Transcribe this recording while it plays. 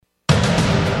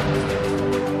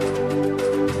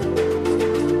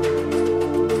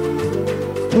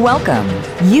Welcome.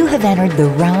 You have entered the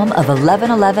realm of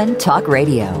 1111 Talk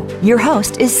Radio. Your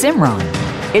host is Simran.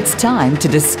 It's time to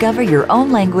discover your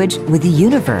own language with the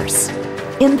universe.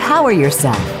 Empower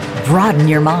yourself, broaden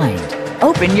your mind,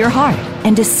 open your heart,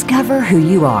 and discover who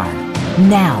you are.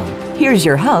 Now, here's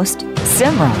your host,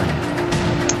 Simran.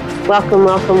 Welcome,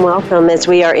 welcome, welcome, as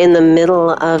we are in the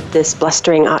middle of this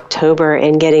blustering October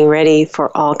and getting ready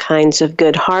for all kinds of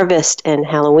good harvest and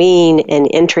Halloween and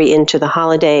entry into the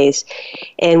holidays.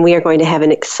 And we are going to have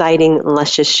an exciting,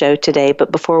 luscious show today.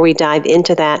 But before we dive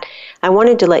into that, I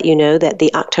wanted to let you know that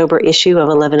the October issue of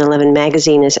 1111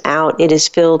 magazine is out. It is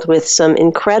filled with some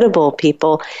incredible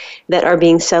people that are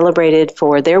being celebrated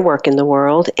for their work in the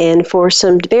world and for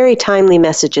some very timely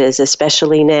messages,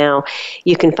 especially now.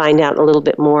 You can find out a little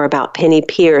bit more about Penny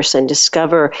Pierce and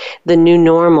discover the new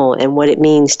normal and what it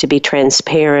means to be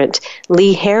transparent.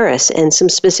 Lee Harris and some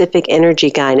specific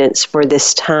energy guidance for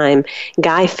this time.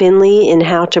 Guy Finley in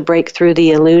How to Break Through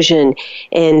the Illusion,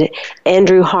 and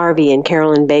Andrew Harvey and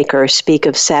Carolyn Baker speak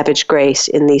of savage grace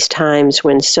in these times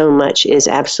when so much is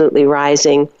absolutely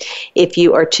rising. If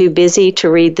you are too busy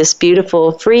to read this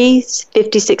beautiful free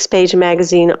 56-page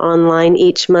magazine online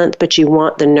each month, but you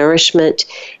want the nourishment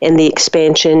and the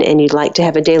expansion and you'd like to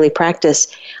have a daily practice,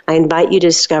 I invite you to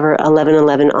discover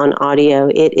 1111 on audio.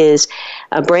 It is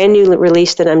a brand new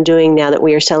release that I'm doing now that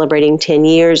we are celebrating 10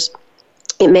 years.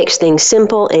 It makes things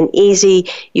simple and easy.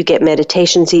 You get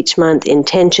meditations each month,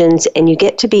 intentions, and you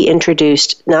get to be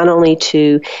introduced not only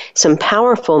to some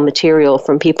powerful material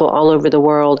from people all over the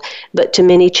world, but to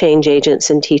many change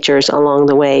agents and teachers along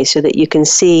the way so that you can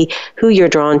see who you're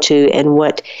drawn to and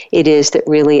what it is that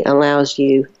really allows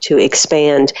you to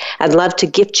expand. I'd love to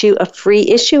gift you a free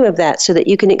issue of that so that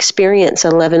you can experience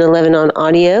 1111 on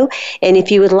audio. And if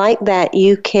you would like that,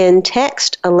 you can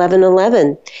text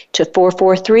 1111 to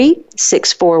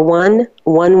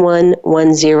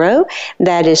 443-641-1110.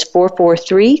 That is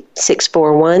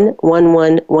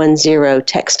 443-641-1110.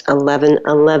 Text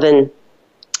 1111.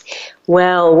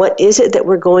 Well, what is it that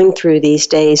we're going through these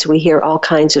days? We hear all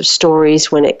kinds of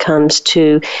stories when it comes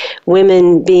to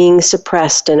women being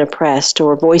suppressed and oppressed,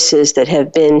 or voices that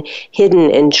have been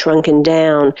hidden and shrunken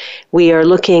down. We are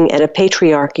looking at a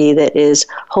patriarchy that is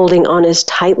holding on as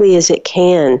tightly as it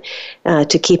can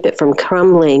to keep it from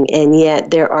crumbling, and yet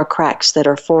there are cracks that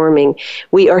are forming.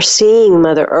 We are seeing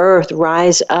Mother Earth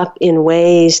rise up in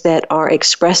ways that are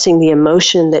expressing the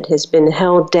emotion that has been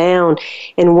held down.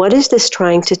 And what is this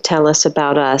trying to tell us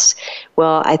about us?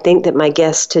 Well, I think that my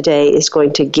guest today is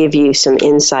going to give you some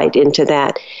insight into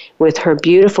that with her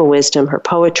beautiful wisdom, her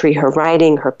poetry, her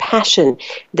writing, her passion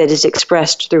that is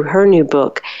expressed through her new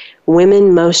book,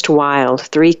 Women Most Wild,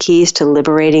 3 Keys to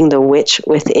Liberating the Witch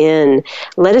Within.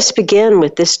 Let us begin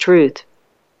with this truth.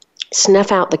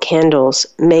 Snuff out the candles,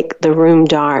 make the room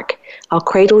dark. I'll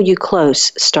cradle you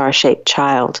close, star-shaped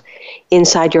child.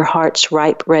 Inside your heart's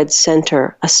ripe red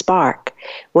center, a spark.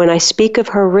 When I speak of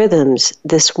her rhythms,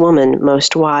 this woman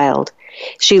most wild.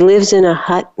 She lives in a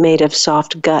hut made of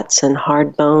soft guts and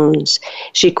hard bones.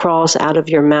 She crawls out of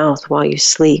your mouth while you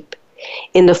sleep.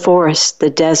 In the forest, the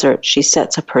desert, she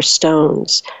sets up her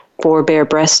stones, 4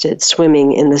 bare-breasted,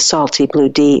 swimming in the salty blue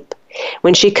deep.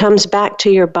 When she comes back to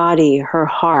your body, her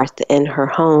hearth and her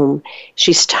home,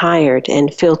 she's tired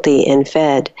and filthy and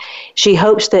fed. She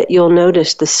hopes that you'll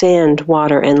notice the sand,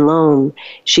 water, and loam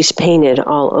she's painted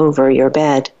all over your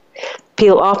bed.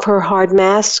 Peel off her hard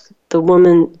mask, the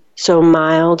woman so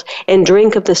mild, and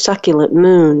drink of the succulent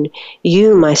moon.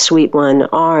 You, my sweet one,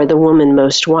 are the woman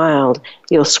most wild.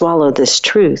 You'll swallow this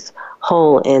truth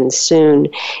whole and soon.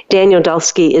 Danielle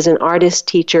Dulsky is an artist,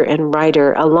 teacher, and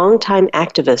writer, a longtime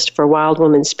activist for wild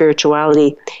woman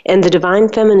spirituality and the divine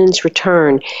feminine's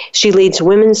return. She leads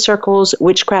women's circles,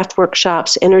 witchcraft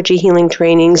workshops, energy healing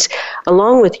trainings,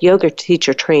 along with yoga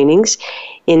teacher trainings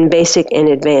in basic and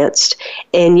advanced.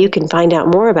 And you can find out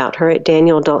more about her at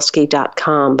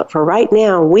danielledulsky.com. But for right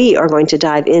now, we are going to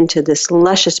dive into this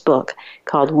luscious book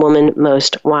called Woman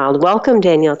Most Wild. Welcome,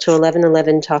 Danielle, to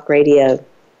 1111 Talk Radio.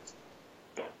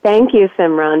 Thank you,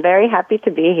 Simran. Very happy to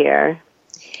be here.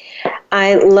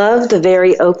 I love the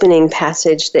very opening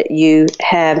passage that you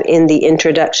have in the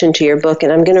introduction to your book,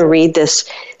 and I'm going to read this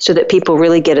so that people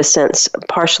really get a sense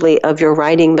partially of your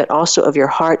writing, but also of your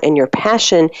heart and your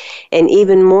passion, and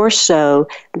even more so,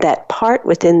 that part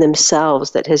within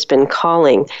themselves that has been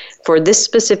calling for this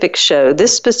specific show,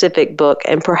 this specific book,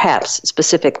 and perhaps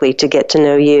specifically to get to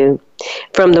know you.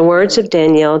 From the words of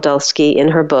Danielle Dulsky in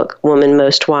her book, Woman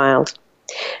Most Wild.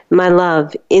 My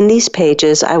love, in these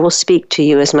pages I will speak to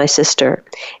you as my sister,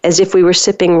 as if we were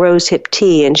sipping rosehip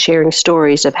tea and sharing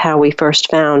stories of how we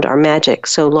first found our magic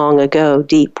so long ago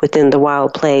deep within the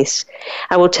wild place.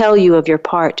 I will tell you of your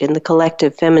part in the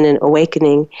collective feminine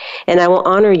awakening, and I will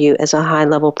honor you as a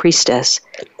high-level priestess.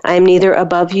 I am neither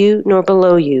above you nor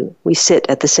below you. We sit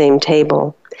at the same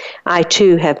table. I,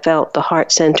 too, have felt the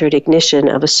heart-centered ignition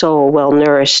of a soul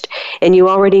well-nourished, and you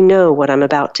already know what I'm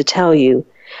about to tell you.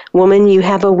 Woman, you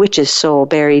have a witch's soul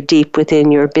buried deep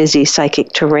within your busy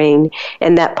psychic terrain,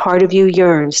 and that part of you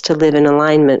yearns to live in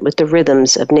alignment with the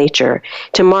rhythms of nature,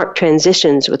 to mark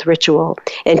transitions with ritual,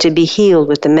 and to be healed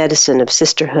with the medicine of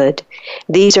sisterhood.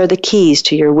 These are the keys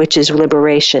to your witch's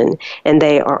liberation, and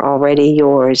they are already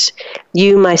yours.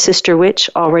 You, my sister witch,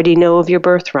 already know of your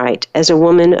birthright as a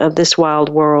woman of this wild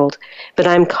world, but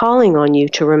I'm calling on you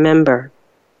to remember.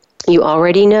 You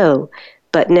already know.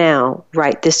 But now,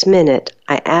 right this minute,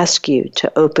 I ask you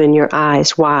to open your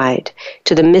eyes wide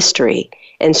to the mystery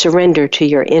and surrender to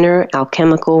your inner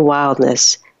alchemical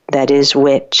wildness that is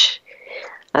witch.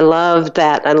 I love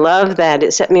that. I love that.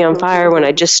 It set me on fire when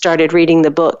I just started reading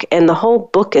the book. And the whole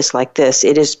book is like this.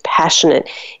 It is passionate.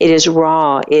 It is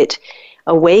raw. It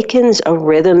awakens a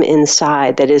rhythm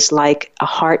inside that is like a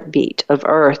heartbeat of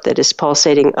earth that is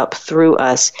pulsating up through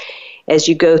us as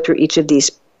you go through each of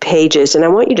these pages. And I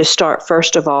want you to start,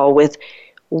 first of all, with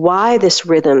why this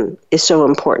rhythm is so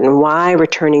important, why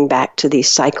returning back to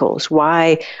these cycles,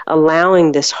 why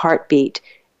allowing this heartbeat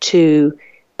to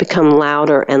become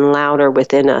louder and louder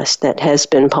within us that has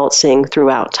been pulsing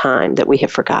throughout time that we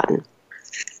have forgotten.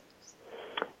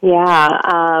 Yeah,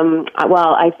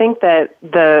 well, I think that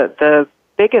the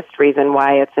biggest reason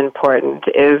why it's important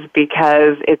is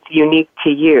because it's unique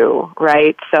to you,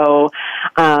 right? So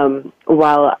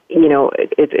while, you know,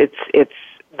 it's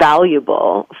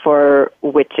valuable for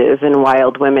witches and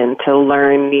wild women to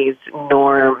learn these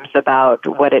norms about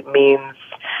what it means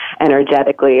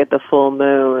energetically at the full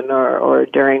moon or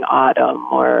during autumn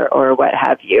or what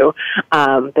have you,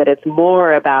 that it's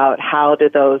more about how do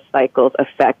those cycles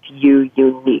affect you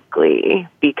uniquely,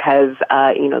 because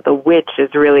you know, the witch is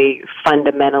really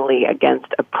fundamentally against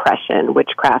oppression.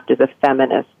 Witchcraft is a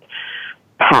feminist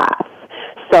path.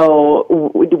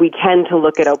 So we tend to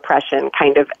look at oppression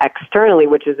kind of externally,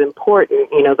 which is important.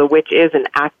 You know, the witch is an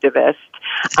activist,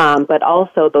 but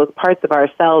also those parts of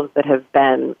ourselves that have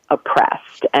been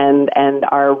oppressed. And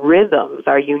our rhythms,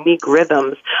 our unique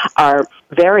rhythms, are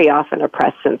very often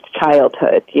oppressed since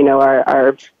childhood. You know,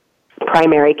 our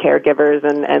primary caregivers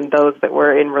and those that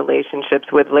we're in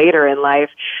relationships with later in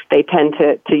life, they tend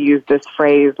to use this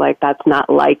phrase like, that's not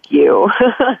like you.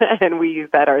 And we use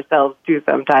that ourselves too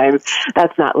sometimes.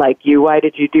 That's not like you. Why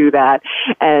did you do that?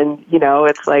 And, you know,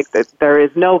 it's like that there is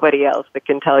nobody else that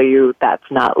can tell you that's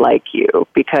not like you,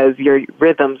 because your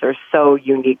rhythms are so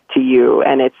unique to you.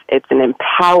 And it's an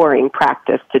empowering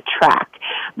practice to track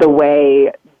the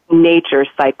way nature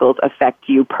cycles affect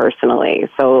you personally.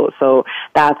 So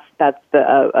that's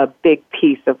a big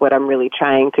piece of what I'm really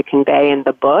trying to convey in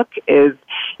the book is,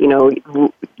 you know,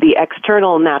 the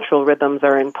external natural rhythms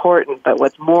are important, but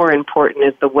what's more important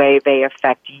is the way they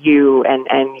affect you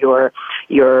and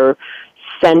your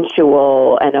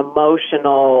sensual and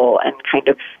emotional and kind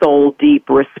of soul deep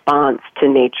response to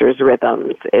nature's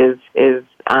rhythms is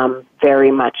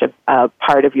very much a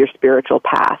part of your spiritual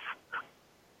path.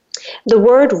 The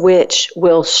word witch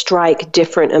will strike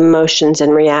different emotions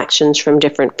and reactions from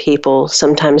different people.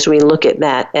 Sometimes we look at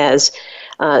that as,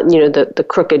 the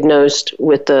crooked-nosed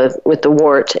with the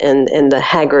wart and the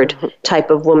haggard type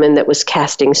of woman that was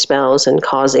casting spells and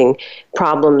causing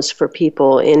problems for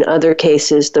people. In other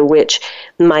cases, the witch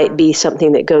might be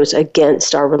something that goes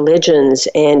against our religions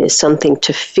and is something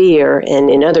to fear.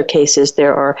 And in other cases,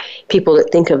 there are people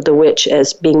that think of the witch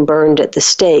as being burned at the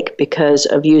stake because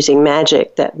of using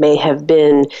magic that may have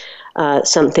been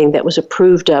something that was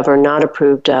approved of or not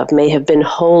approved of, may have been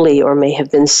holy or may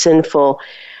have been sinful.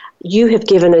 You have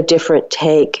given a different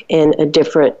take and a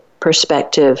different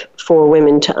perspective for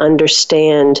women to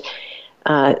understand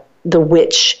the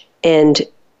witch and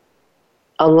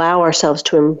allow ourselves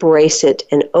to embrace it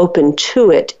and open to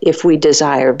it if we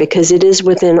desire, because it is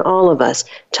within all of us.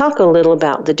 Talk a little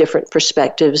about the different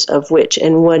perspectives of witch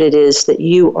and what it is that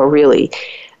you are really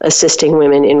assisting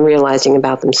women in realizing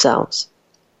about themselves.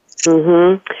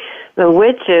 Mm-hmm. The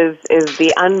witch is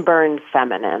the unburned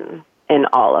feminine in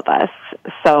all of us.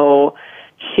 So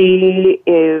she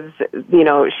is,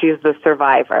 she's the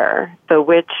survivor. The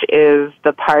witch is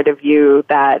the part of you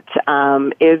that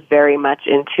is very much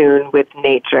in tune with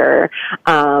nature.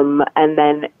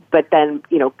 But then,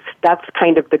 that's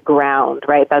kind of the ground,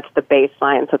 right? That's the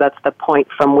baseline. So that's the point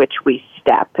from which we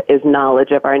step is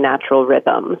knowledge of our natural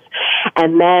rhythms.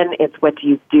 And then it's what do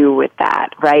you do with that,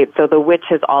 right? So the witch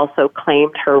has also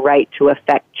claimed her right to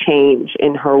affect change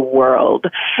in her world.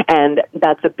 And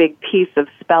that's a big piece of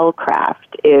spellcraft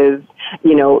is,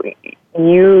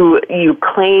 you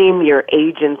claim your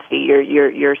agency,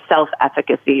 your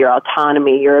self-efficacy, your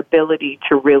autonomy, your ability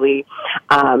to really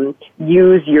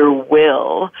use your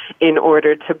will in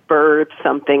order to birth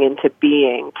something into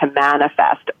being, to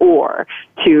manifest, or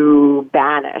to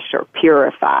banish or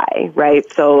purify, right?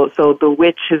 So the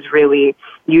witch has really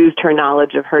used her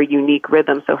knowledge of her unique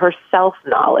rhythm, so her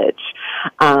self-knowledge,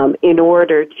 in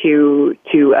order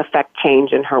to affect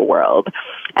change in her world.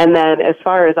 And then as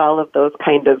far as all of those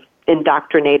kind of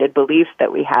indoctrinated beliefs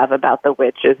that we have about the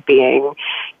witch as being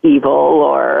evil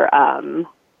or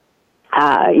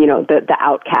the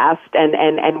outcast,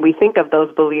 and we think of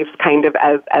those beliefs kind of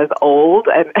as old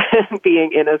and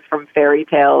being in us from fairy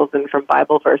tales and from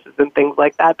Bible verses and things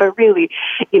like that. But really,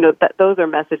 those are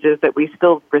messages that we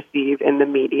still receive in the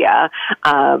media.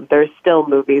 There's still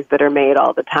movies that are made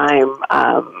all the time,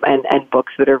 and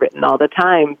books that are written all the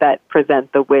time that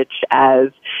present the witch as,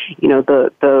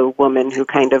 the woman who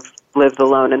kind of lives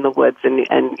alone in the woods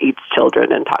and eats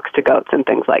children and talks to goats and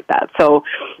things like that. So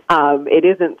it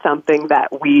isn't something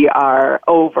that we are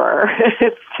over.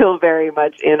 It's still very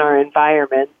much in our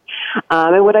environment.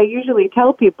 And what I usually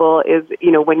tell people is,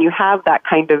 when you have that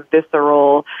kind of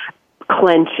visceral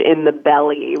clench in the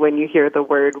belly when you hear the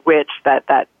word witch,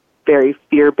 that very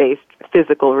fear-based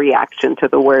physical reaction to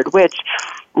the word witch,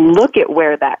 look at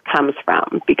where that comes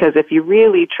from. Because if you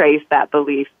really trace that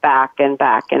belief back and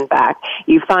back and back,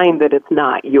 you find that it's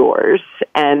not yours.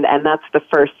 And that's the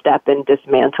first step in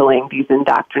dismantling these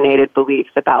indoctrinated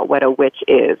beliefs about what a witch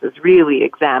is really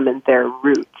examine their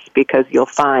roots, because you'll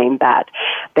find that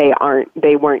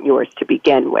they weren't yours to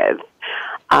begin with.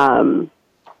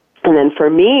 And then for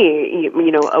me,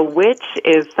 a witch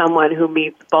is someone who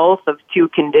meets both of two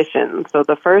conditions. So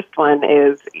the first one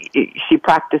is she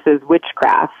practices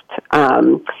witchcraft,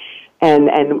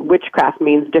 and witchcraft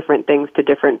means different things to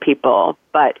different people.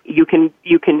 But you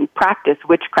can practice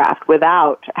witchcraft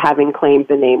without having claimed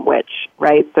the name witch,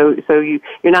 right? So you're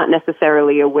not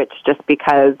necessarily a witch just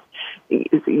because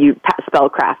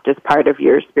spellcraft is part of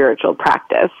your spiritual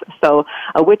practice. So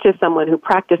a witch is someone who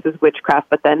practices witchcraft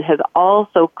but then has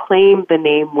also claimed the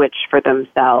name witch for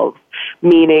themselves,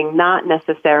 meaning not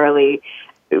necessarily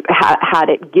had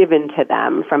it given to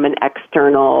them from an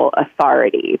external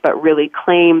authority, but really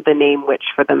claimed the name witch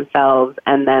for themselves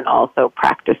and then also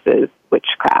practices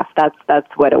witchcraft. That's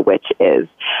what a witch is.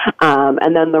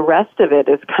 And then the rest of it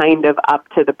is kind of up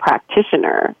to the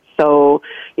practitioner. So,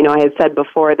 I had said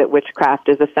before that witchcraft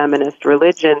is a feminist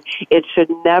religion. It should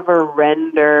never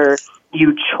render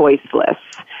you choiceless.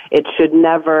 It should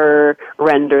never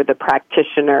render the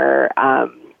practitioner,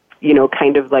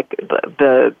 kind of like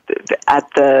at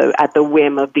the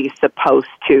whim of these supposed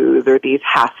tos or these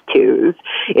have tos.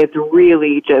 It's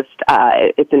really just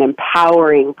it's an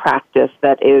empowering practice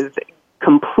that is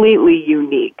completely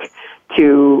unique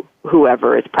to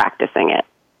whoever is practicing it.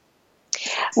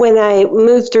 When I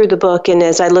moved through the book and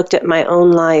as I looked at my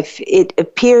own life, it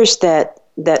appears that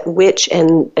witch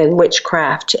and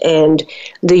witchcraft and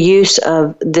the use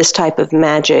of this type of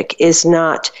magic is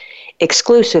not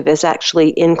exclusive, is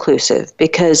actually inclusive,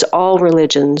 because all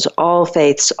religions, all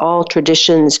faiths, all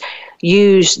traditions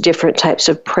use different types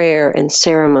of prayer and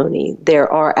ceremony.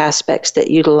 There are aspects that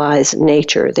utilize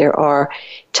nature. There are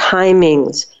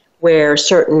timings where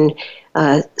certain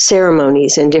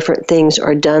ceremonies and different things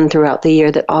are done throughout the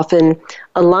year that often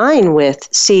align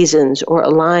with seasons or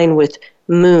align with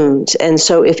moons. And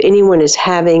so if anyone is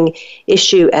having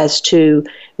issue as to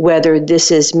whether this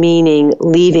is meaning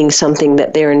leaving something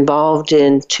that they're involved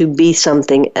in to be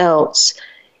something else,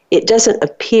 it doesn't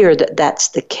appear that that's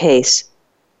the case.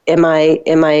 Am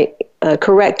I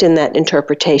correct in that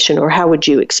interpretation, or how would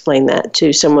you explain that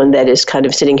to someone that is kind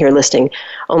of sitting here listening?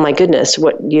 Oh my goodness,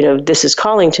 what this is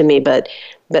calling to me, but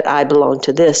I belong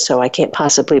to this, so I can't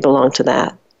possibly belong to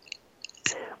that.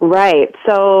 Right.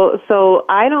 So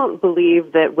I don't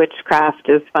believe that witchcraft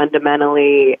is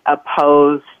fundamentally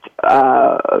opposed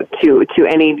to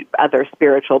any other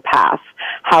spiritual path.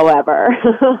 However,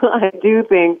 I do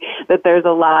think that there's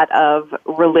a lot of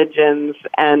religions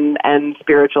and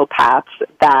spiritual paths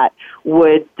that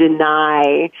would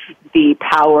deny the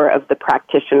power of the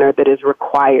practitioner that is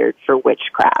required for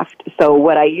witchcraft. So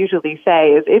what I usually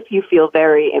say is if you feel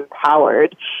very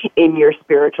empowered in your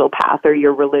spiritual path or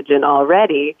your religion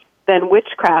already, then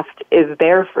witchcraft is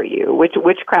there for you.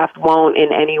 Witchcraft won't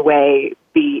in any way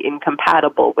be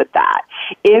incompatible with that.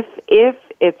 If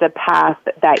it's a path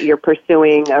that you're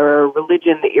pursuing or a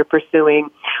religion that you're pursuing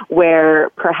where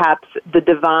perhaps the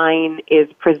divine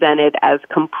is presented as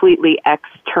completely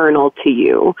external to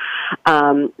you,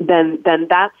 then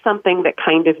that's something that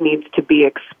kind of needs to be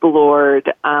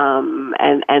explored,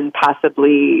 and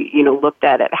possibly, looked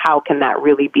at how can that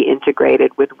really be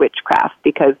integrated with witchcraft,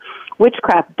 because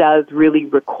witchcraft does really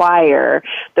require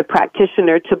the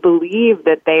practitioner to believe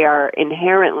that they are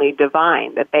inherently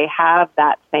divine, that they have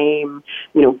that same,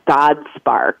 God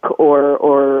spark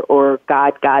or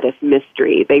God goddess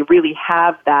mystery. They really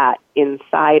have that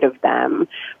inside of them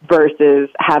versus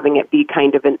having it be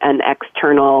kind of an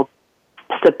external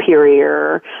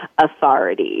superior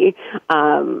authority.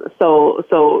 So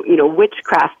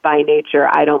witchcraft by nature,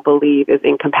 I don't believe is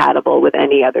incompatible with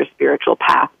any other spiritual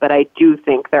path, but I do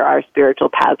think there are spiritual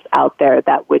paths out there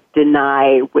that would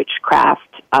deny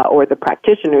witchcraft or the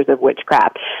practitioners of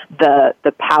witchcraft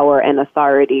the power and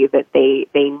authority that they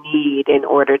need in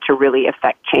order to really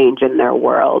affect change in their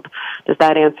world. Does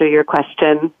that answer your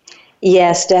question?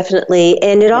 Yes, definitely.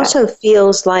 And it also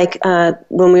feels like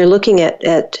when we're looking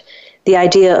at the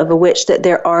idea of a witch, that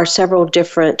there are several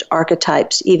different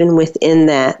archetypes even within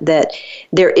that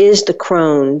there is the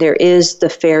crone, there is the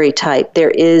fairy type,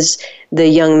 there is the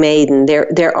young maiden.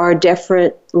 There are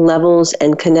different levels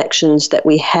and connections that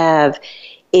we have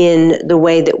in the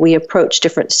way that we approach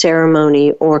different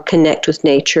ceremony or connect with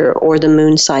nature or the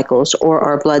moon cycles or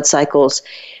our blood cycles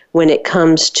when it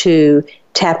comes to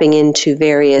tapping into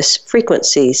various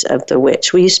frequencies of the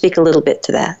witch. Will you speak a little bit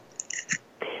to that?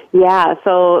 Yeah,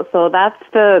 so that's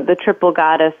the triple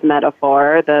goddess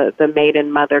metaphor, the maiden,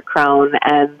 mother, crone,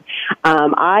 and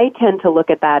I tend to look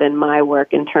at that in my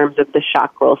work in terms of the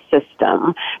chakral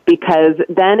system, because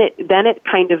then it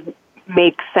kind of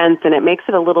makes sense, and it makes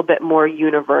it a little bit more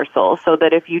universal, so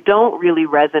that if you don't really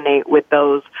resonate with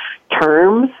those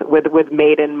terms, with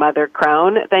maiden, mother,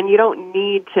 crone, then you don't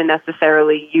need to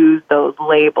necessarily use those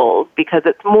labels, because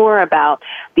it's more about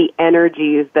the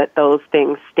energies that those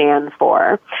things stand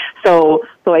for. So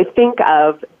I think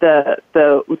of the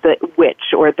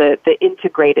witch, or the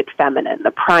integrated feminine,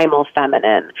 the primal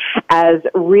feminine, as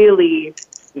really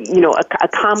a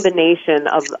combination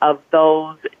of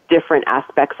those different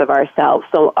aspects of ourselves.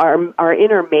 So our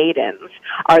inner maidens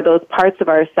are those parts of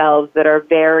ourselves that are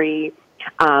very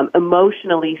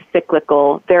emotionally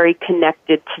cyclical, very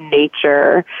connected to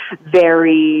nature,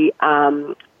 very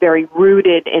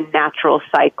rooted in natural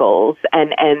cycles,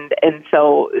 and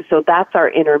so that's our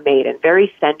inner maiden, very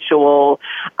sensual,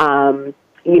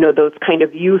 those kind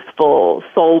of youthful,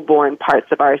 soul-born parts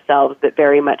of ourselves that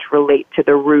very much relate to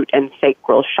the root and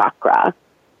sacral chakra.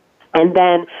 And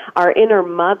then our inner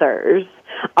mothers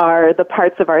are the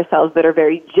parts of ourselves that are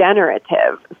very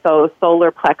generative. So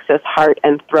solar plexus, heart,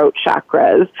 and throat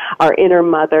chakras. Our inner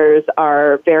mothers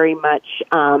are very much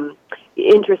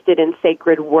interested in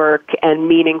sacred work and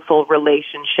meaningful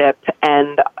relationship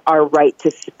and our right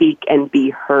to speak and be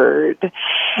heard.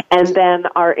 And then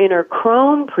our inner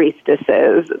crone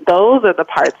priestesses, those are the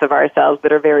parts of ourselves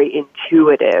that are very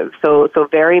intuitive. So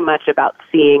very much about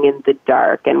seeing in the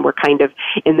dark. And we're kind of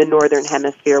in the northern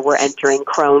hemisphere, we're entering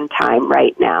crone time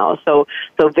right now. So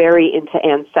very into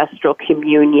ancestral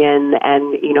communion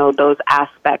and, those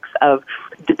aspects of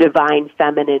the divine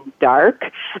feminine dark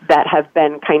that have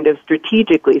been kind of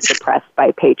strategically suppressed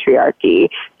by patriarchy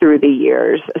through the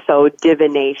years. So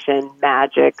divination,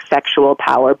 magic, sexual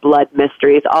power, blood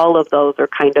mysteries, all of those are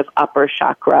kind of upper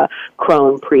chakra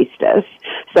crone priestess.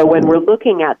 So when we're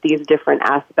looking at these different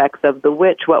aspects of the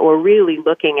witch, what we're really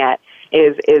looking at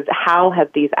is how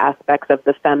have these aspects of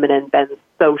the feminine been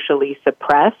socially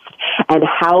suppressed, and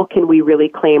how can we really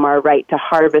claim our right to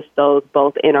harvest those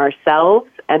both in ourselves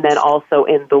and then also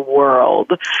in the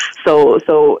world. So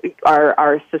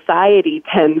our society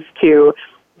tends to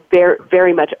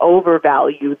very much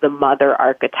overvalue the mother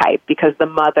archetype, because the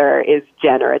mother is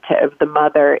generative. The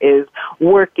mother is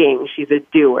working. She's a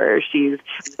doer. She's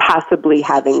possibly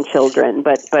having children,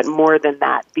 but more than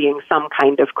that, being some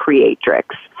kind of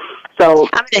creatrix. So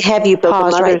I'm going to have you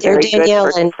pause right there,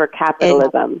 Danielle, for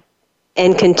capitalism,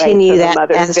 and continue right? So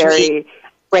that as we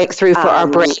break through for our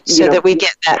break, so that we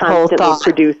get that whole thought.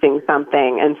 Producing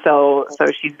something, and so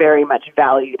she's very much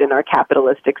valued in our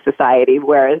capitalistic society,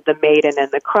 whereas the maiden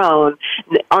and the crone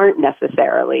aren't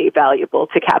necessarily valuable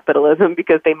to capitalism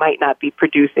because they might not be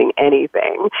producing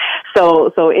anything.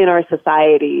 So in our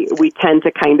society, we tend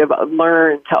to kind of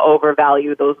learn to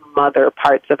overvalue those mother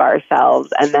parts of ourselves,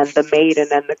 and then the maiden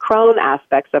and the crone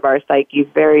aspects of our psyches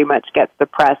very much get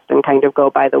suppressed and kind of go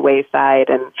by the wayside,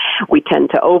 and we tend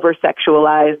to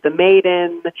over-sexualize prioritize the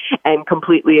maiden and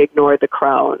completely ignore the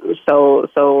crone. So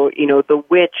the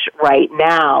witch right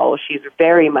now, she's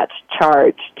very much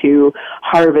charged to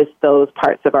harvest those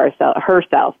parts of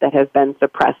herself that have been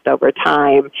suppressed over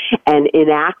time and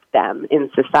enact them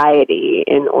in society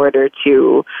in order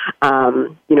to,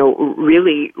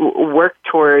 really work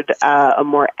toward a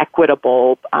more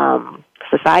equitable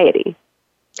society.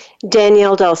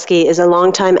 Danielle Dulsky is a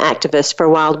longtime activist for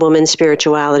wild woman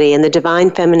spirituality and the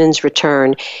divine feminine's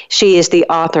return. She is the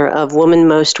author of Woman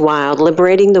Most Wild,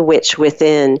 Liberating the Witch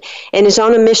Within, and is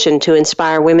on a mission to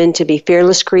inspire women to be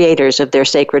fearless creators of their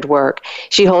sacred work.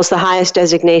 She holds the highest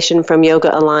designation from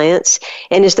Yoga Alliance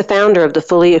and is the founder of the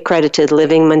fully accredited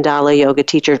Living Mandala Yoga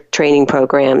Teacher Training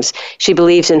Programs. She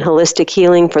believes in holistic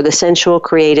healing for the sensual,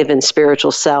 creative, and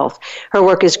spiritual self. Her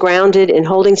work is grounded in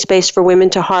holding space for women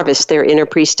to harvest their inner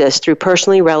priestess through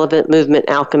personally relevant movement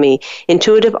alchemy,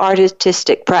 intuitive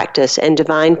artistic practice, and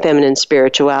divine feminine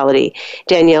spirituality.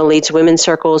 Danielle leads women's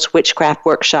circles, witchcraft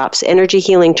workshops, energy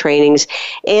healing trainings,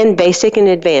 and basic and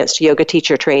advanced yoga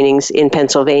teacher trainings in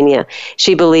Pennsylvania.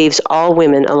 She believes all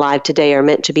women alive today are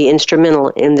meant to be instrumental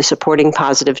in the supporting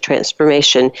positive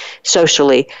transformation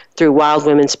socially through wild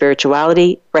women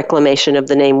spirituality, reclamation of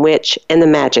the name witch, and the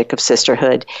magic of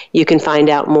sisterhood. You can find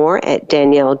out more at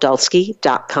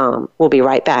danielledulsky.com. We'll be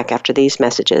right back after these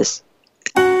messages.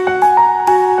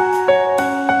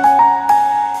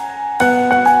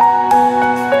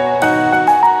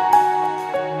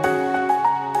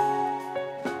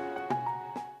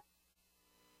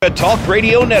 Talk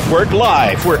Radio Network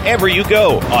live wherever you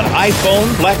go on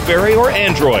iPhone, BlackBerry, or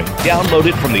Android. Download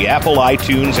it from the Apple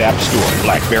iTunes App Store,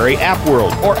 BlackBerry App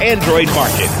World, or Android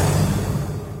Market.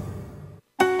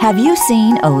 Have you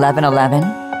seen 1111?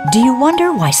 Do you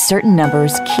wonder why certain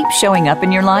numbers keep showing up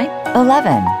in your life?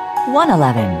 11,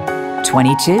 111,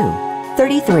 22,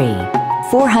 33,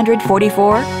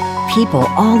 444? People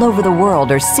all over the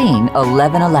world are seeing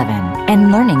 1111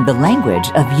 and learning the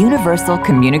language of universal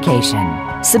communication.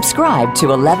 Subscribe to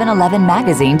 1111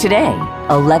 Magazine today.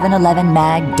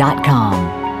 1111mag.com.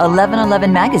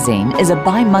 1111 Magazine is a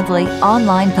bi-monthly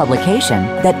online publication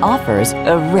that offers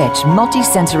a rich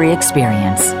multisensory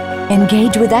experience.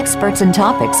 Engage with experts in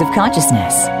topics of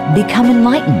consciousness. Become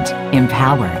enlightened,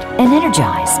 empowered, and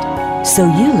energized, so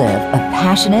you live a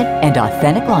passionate and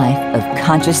authentic life of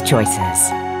conscious choices.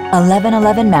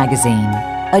 1111 Magazine,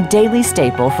 a daily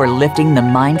staple for lifting the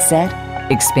mindset,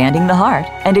 expanding the heart,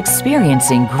 and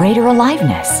experiencing greater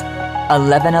aliveness.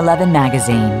 1111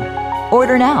 Magazine.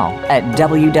 Order now at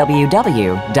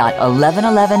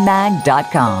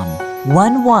www.1111mag.com.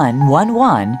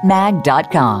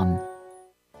 1111mag.com.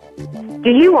 Do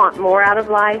you want more out of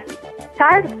life?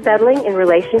 Tired of settling in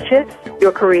relationships,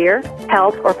 your career,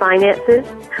 health, or finances?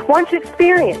 Want to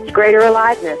experience greater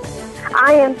aliveness?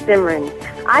 I am Simran.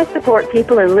 I support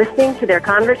people in listening to their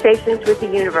conversations with the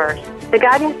universe, the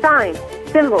guiding signs,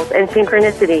 symbols, and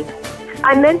synchronicity.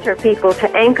 I mentor people to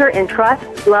anchor in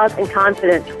trust, love, and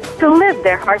confidence, to live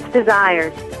their heart's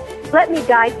desires. Let me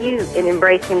guide you in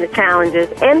embracing the challenges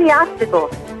and the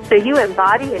obstacles so you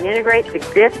embody and integrate the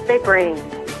gifts they bring.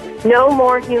 No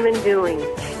more human doing.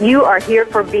 You are here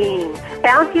for being,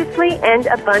 bounteously and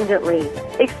abundantly.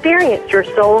 Experience your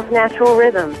soul's natural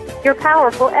rhythm, your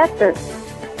powerful essence.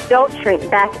 Don't shrink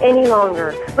back any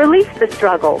longer. Release the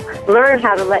struggle. Learn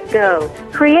how to let go.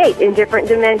 Create in different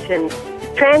dimensions.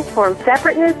 Transform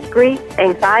separateness, grief,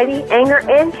 anxiety, anger,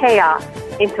 and chaos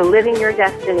into living your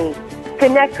destiny.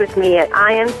 Connect with me at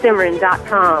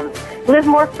IamSimran.com. Live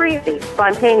more freely,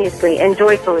 spontaneously, and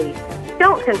joyfully.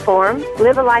 Don't conform.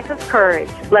 Live a life of courage.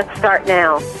 Let's start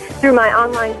now. Through my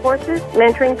online courses,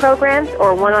 mentoring programs,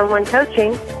 or one-on-one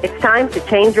coaching, it's time to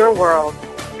change your world.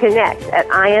 Connect at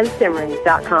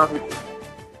IamSimran.com.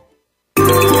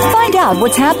 Find out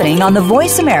what's happening on the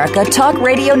Voice America Talk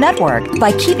Radio Network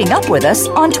by keeping up with us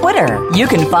on Twitter. You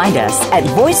can find us at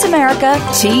Voice America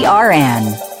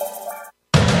TRN.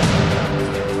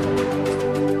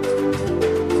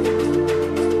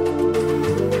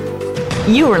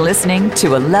 You are listening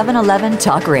to 1111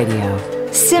 Talk Radio.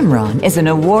 Simran is an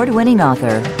award-winning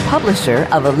author, publisher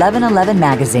of 1111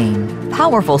 Magazine,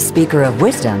 powerful speaker of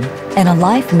wisdom, and a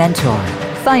life mentor.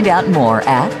 Find out more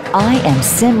at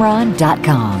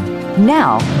IamSimran.com.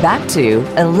 Now, back to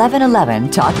 1111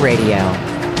 Talk Radio.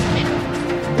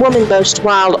 Woman Most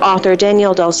Wild author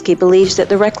Danielle Dulsky believes that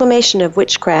the reclamation of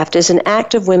witchcraft is an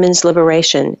act of women's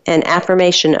liberation, an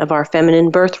affirmation of our feminine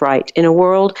birthright in a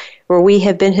world where we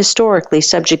have been historically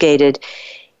subjugated.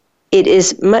 It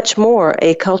is much more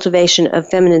a cultivation of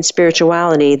feminine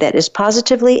spirituality that is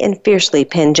positively and fiercely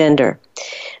pangender.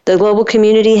 The global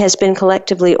community has been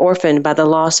collectively orphaned by the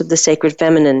loss of the sacred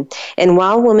feminine, and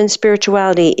while woman's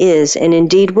spirituality is, and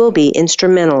indeed will be,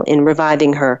 instrumental in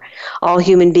reviving her, all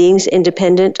human beings,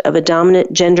 independent of a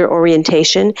dominant gender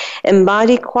orientation,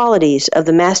 embody qualities of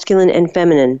the masculine and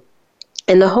feminine,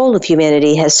 and the whole of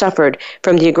humanity has suffered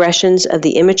from the aggressions of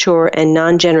the immature and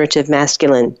non-generative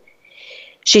masculine.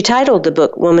 She titled the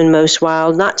book Woman Most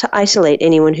Wild not to isolate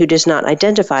anyone who does not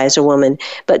identify as a woman,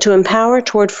 but to empower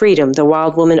toward freedom the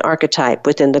wild woman archetype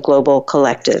within the global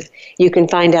collective. You can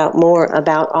find out more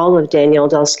about all of Danielle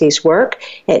Dulsky's work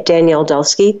at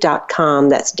danielledulsky.com.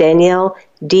 That's Danielle,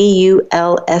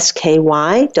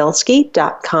 D-U-L-S-K-Y,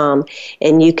 Dulsky.com.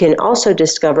 And you can also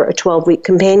discover a 12-week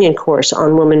companion course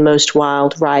on Woman Most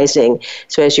Wild Rising.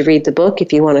 So as you read the book,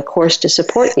 if you want a course to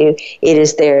support you, it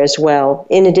is there as well.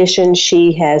 In addition,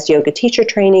 she has yoga teacher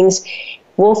trainings,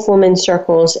 Wolf Woman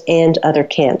circles, and other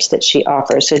camps that she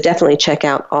offers. So definitely check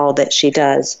out all that she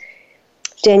does.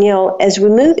 Danielle, as we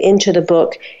move into the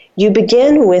book, you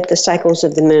begin with the cycles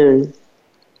of the moon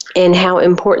and how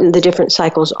important the different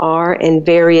cycles are and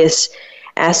various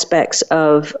aspects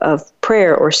of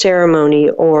prayer or ceremony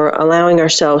or allowing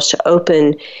ourselves to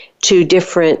open to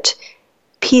different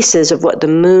pieces of what the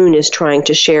moon is trying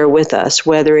to share with us,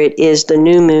 whether it is the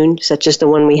new moon, such as the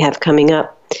one we have coming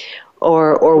up,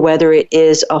 or whether it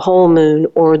is a whole moon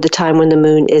or the time when the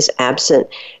moon is absent.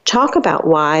 Talk about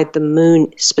why the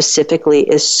moon specifically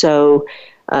is so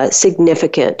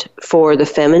significant for the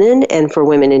feminine and for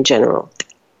women in general.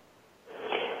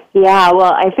 Yeah,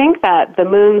 well, I think that the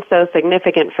moon's so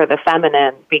significant for the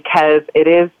feminine because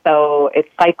its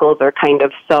cycles are kind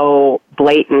of so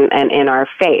blatant and in our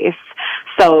face.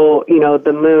 So,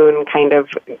 the moon kind of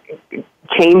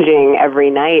changing every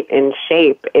night in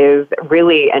shape is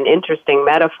really an interesting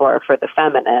metaphor for the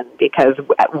feminine because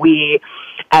we,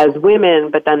 as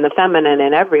women, but then the feminine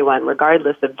in everyone,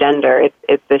 regardless of gender,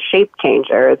 it's a shape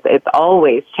changer. It's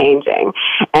always changing.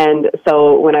 And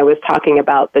so when I was talking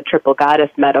about the triple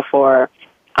goddess metaphor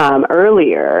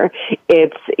earlier,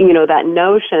 it's, that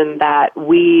notion that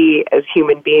we as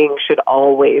human beings should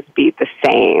always be the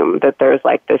same, that there's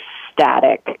like this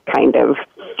static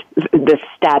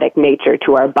nature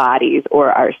to our bodies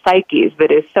or our psyches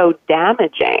that is so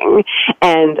damaging,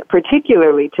 and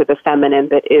particularly to the feminine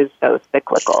that is so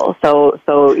cyclical. So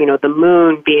the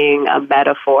moon being a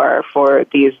metaphor for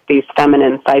these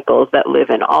feminine cycles that live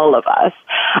in all of us.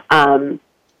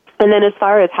 And then as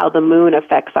far as how the moon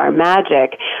affects our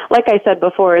magic, like I said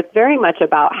before, it's very much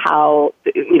about how,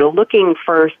 looking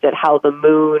first at how the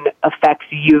moon affects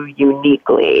you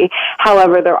uniquely.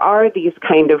 However, there are these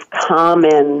kind of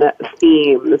common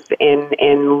themes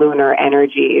in lunar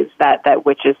energies that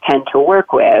witches tend to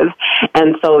work with.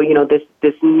 And so,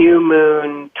 this new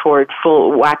moon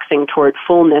waxing toward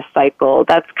fullness cycle,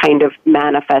 that's kind of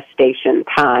manifestation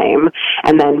time.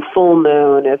 And then full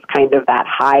moon is kind of that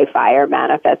high fire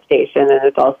manifestation. And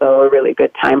it's also a really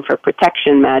good time for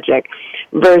protection magic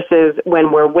versus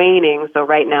when we're waning. So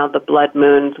right now the blood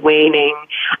moon's waning.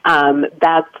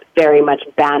 That's very much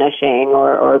banishing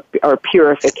or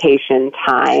purification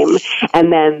time.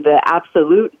 And then the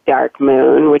absolute dark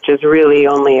moon, which is really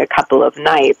only a couple of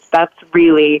nights, that's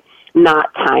really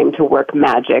not time to work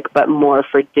magic, but more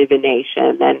for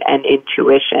divination and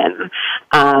intuition.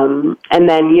 And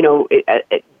then,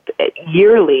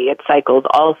 yearly it cycles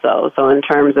also. So in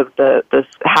terms of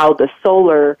how the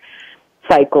solar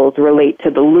cycles relate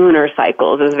to the lunar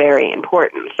cycles is very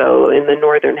important. So in the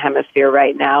northern hemisphere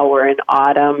right now, we're in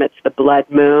autumn. It's the blood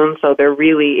moon. So there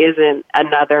really isn't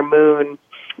another moon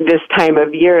this time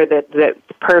of year that's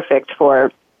perfect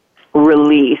for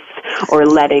release or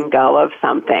letting go of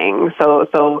something.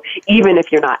 So even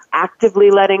if you're not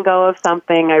actively letting go of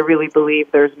something, I really believe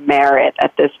there's merit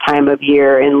at this time of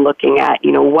year in looking at,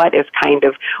 what is kind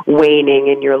of waning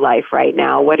in your life right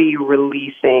now? What are you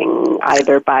releasing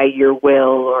either by your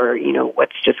will or,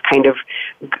 what's just kind of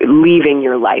leaving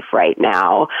your life right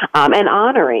now? And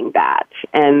honoring that.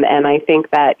 And I think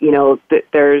that,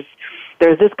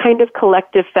 there's this kind of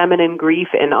collective feminine grief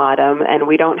in autumn, and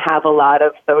we don't have a lot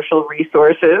of social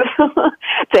resources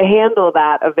to handle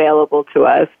that available to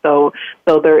us. So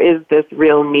there is this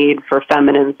real need for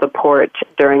feminine support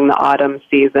during the autumn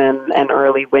season and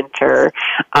early winter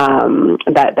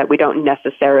that we don't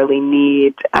necessarily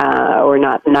need, or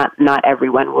not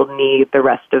everyone will need the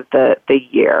rest of the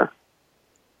year.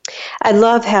 I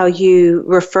love how you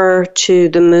refer to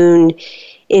the moon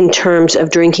in terms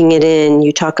of drinking it in.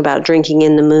 You talk about drinking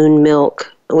in the moon milk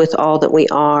with all that we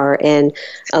are and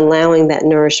allowing that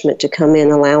nourishment to come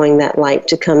in, allowing that light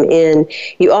to come in.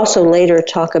 You also later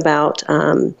talk about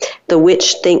the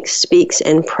witch thinks, speaks,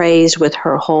 and prays with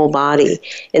her whole body.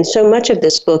 And so much of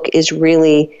this book is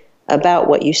really about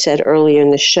what you said earlier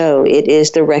in the show. It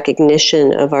is the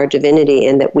recognition of our divinity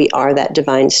and that we are that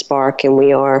divine spark, and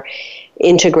we are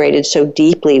integrated so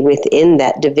deeply within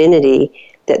that divinity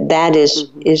that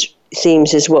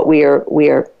is what we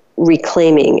are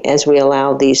reclaiming as we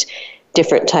allow these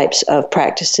different types of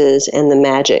practices and the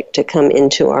magic to come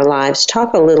into our lives.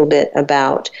 Talk a little bit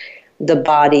about the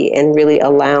body and really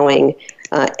allowing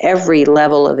every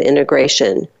level of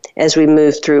integration as we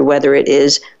move through, whether it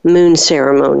is moon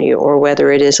ceremony or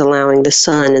whether it is allowing the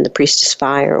sun and the priestess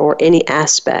fire or any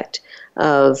aspect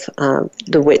of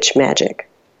the witch magic.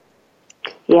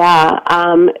 Yeah,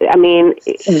 I mean,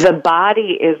 the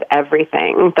body is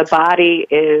everything. The body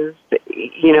is,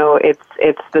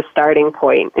 it's the starting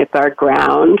point. It's our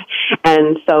ground.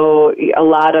 And so a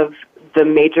lot of the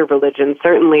major religions,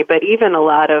 certainly, but even a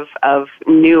lot of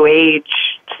New Age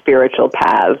spiritual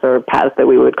paths, or paths that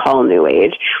we would call New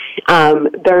Age,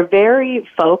 they're very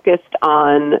focused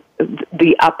on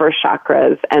the upper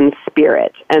chakras and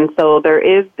spirit. And so there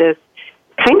is this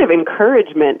kind of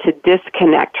encouragement to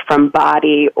disconnect from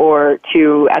body, or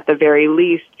to, at the very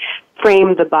least,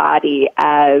 frame the body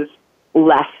as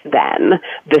less than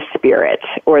the spirit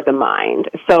or the mind.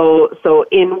 So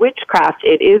in witchcraft,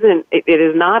 it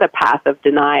is not a path of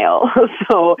denial.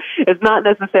 So it's not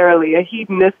necessarily a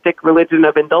hedonistic religion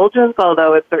of indulgence,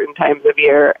 although at certain times of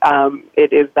year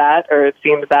it is that, or it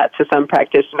seems that to some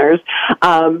practitioners.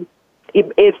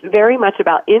 It's very much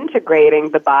about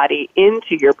integrating the body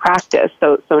into your practice.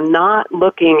 So not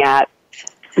looking at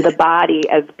the body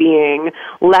as being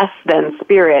less than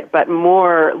spirit, but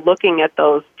more looking at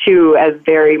those two as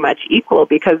very much equal,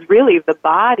 because really the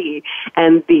body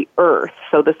and the earth,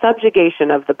 so the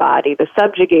subjugation of the body, the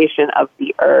subjugation of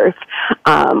the earth,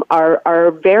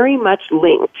 are very much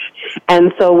linked.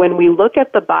 And so when we look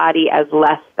at the body as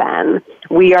less than,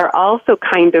 we are also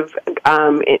kind of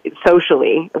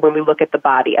socially, when we look at the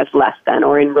body as less than,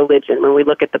 or in religion, when we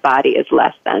look at the body as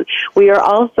less than, we are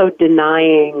also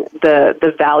denying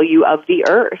the value of the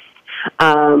earth.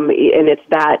 And it's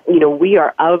that, we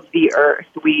are of the earth.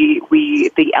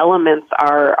 The elements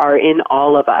are in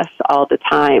all of us all the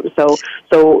time. So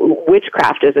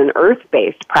witchcraft is an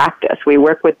earth-based practice. We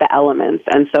work with the elements,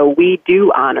 and so we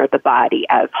do honor the body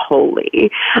as holy.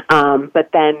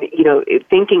 But then,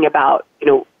 thinking about,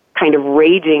 kind of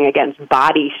raging against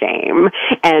body shame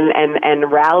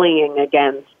and rallying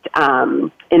against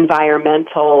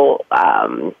environmental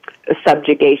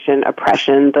subjugation,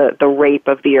 oppression, the rape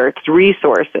of the earth's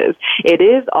resources. It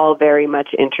is all very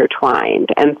much intertwined.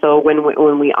 And so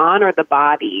when we honor the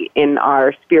body in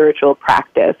our spiritual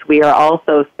practice, we are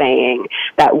also saying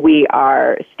that we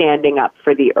are standing up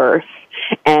for the earth,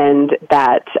 and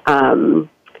that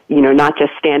not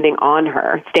just standing on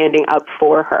her, standing up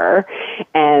for her,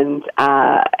 and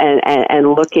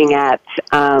looking at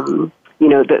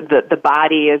the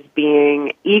body as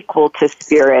being equal to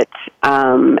spirit,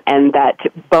 and that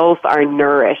both are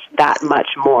nourished that much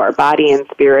more. Body and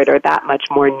spirit are that much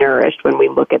more nourished when we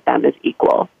look at them as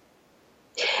equal.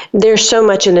 There's so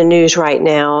much in the news right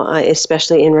now,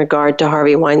 especially in regard to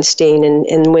Harvey Weinstein,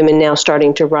 and women now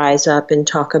starting to rise up and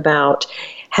talk about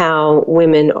how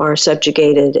women are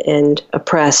subjugated and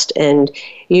oppressed and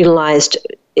utilized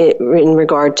in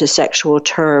regard to sexual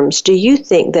terms. Do you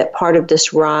think that part of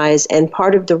this rise and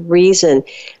part of the reason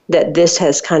that this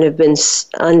has kind of been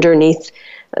underneath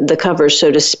the covers,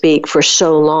 so to speak, for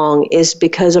so long is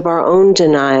because of our own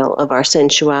denial of our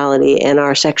sensuality and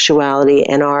our sexuality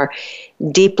and our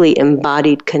deeply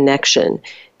embodied connection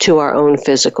to our own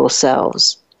physical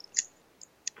selves?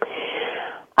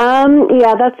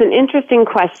 Yeah, that's an interesting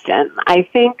question. I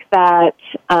think that,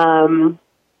 I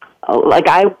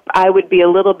would be a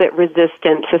little bit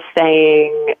resistant to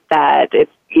saying that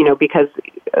it's, because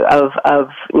of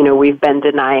we've been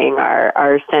denying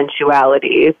our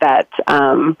sensuality, that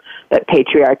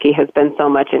patriarchy has been so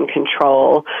much in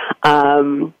control.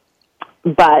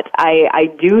 But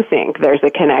I do think there's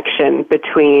a connection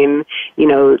between,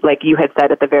 like you had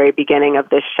said at the very beginning of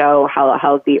this show,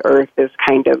 how the earth is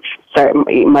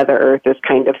Mother Earth is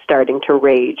kind of starting to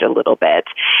rage a little bit.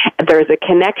 There's a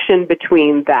connection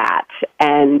between that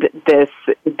and this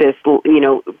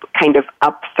kind of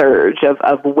upsurge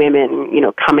of women,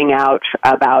 coming out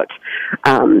about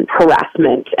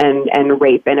harassment and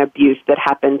rape and abuse that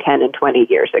happened 10 and 20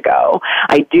 years ago.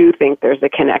 I do think there's a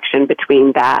connection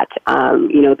between that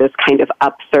this kind of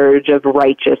upsurge of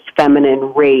righteous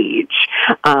feminine rage,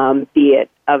 be it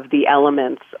of the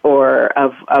elements or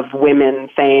of women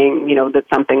saying, that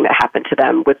something that happened to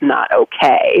them was not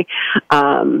okay.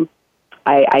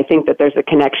 I think that there's a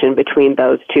connection between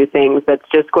those two things that's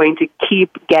just going to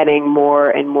keep getting more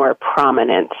and more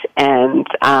prominent. And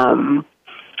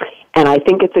I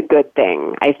think it's a good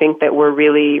thing. I think that we're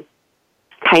really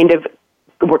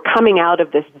we're coming out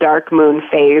of this dark moon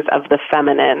phase of the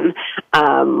feminine,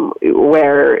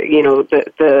 where,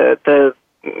 the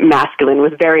masculine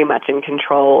was very much in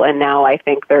control, and now I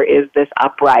think there is this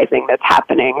uprising that's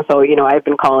happening. So, I've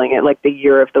been calling it like the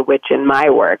year of the witch in my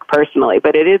work personally,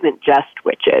 but it isn't just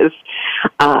witches.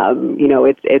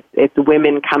 It's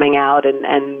women coming out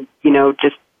and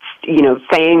just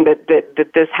saying that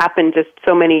this happened just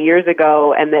so many years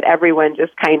ago, and that everyone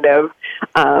just kind of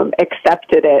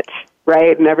accepted it.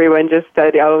 Right? And everyone just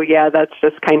said, oh, yeah, that's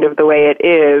just kind of the way it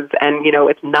is. And,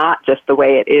 it's not just the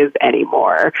way it is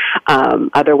anymore.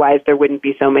 Otherwise, there wouldn't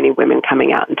be so many women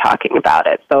coming out and talking about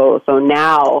it. So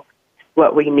now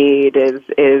what we need is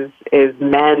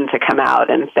men to come out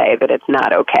and say that it's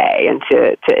not okay, and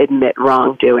to admit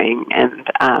wrongdoing. And,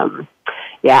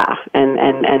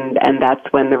 and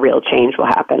that's when the real change will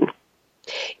happen.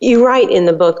 You write in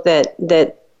the book that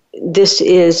this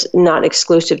is not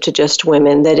exclusive to just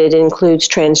women, that it includes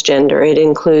transgender, it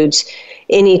includes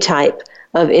any type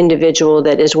of individual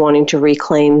that is wanting to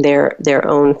reclaim their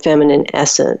own feminine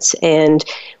essence. And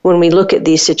when we look at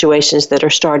these situations that are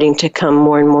starting to come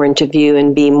more and more into view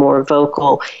and be more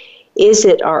vocal, is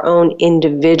it our own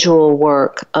individual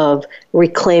work of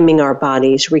reclaiming our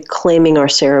bodies, reclaiming our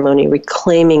ceremony,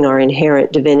 reclaiming our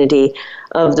inherent divinity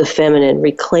of the feminine,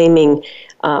 reclaiming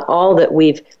all that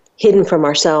we've hidden from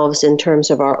ourselves in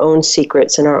terms of our own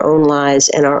secrets and our own lies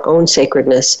and our own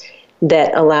sacredness,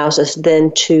 that allows us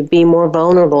then to be more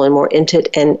vulnerable and more intimate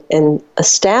and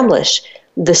establish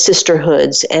the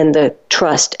sisterhoods and the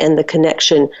trust and the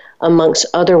connection amongst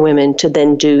other women to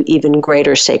then do even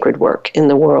greater sacred work in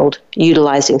the world,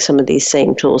 utilizing some of these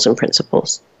same tools and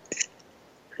principles.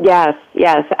 Yes,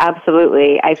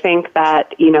 absolutely. I think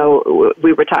that,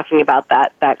 we were talking about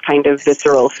that kind of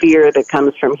visceral fear that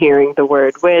comes from hearing the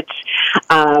word witch.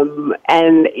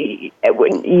 And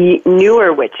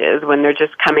newer witches, when they're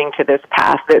just coming to this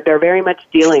path, they're very much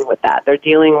dealing with that. They're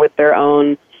dealing with their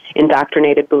own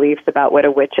indoctrinated beliefs about what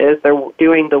a witch is. They're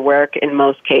doing the work in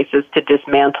most cases to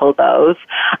dismantle those.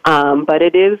 But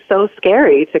it is so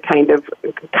scary to kind of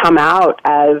come out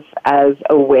as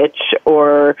a witch,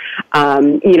 or,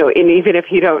 and even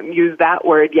if you don't use that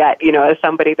word yet, as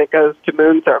somebody that goes to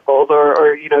moon circles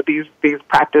or these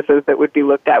practices that would be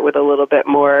looked at with a little bit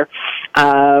more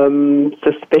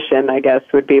suspicion, I guess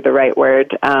would be the right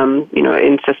word,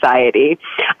 in society.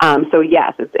 So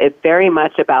yes, it's very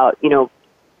much about,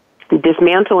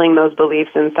 dismantling those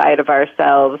beliefs inside of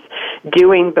ourselves,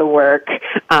 doing the work,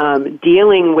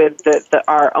 dealing with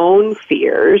our own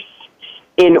fears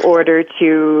in order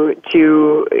to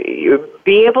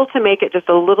be able to make it just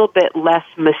a little bit less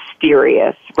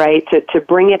mysterious, right? To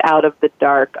bring it out of the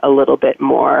dark a little bit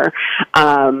more,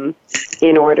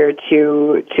 in order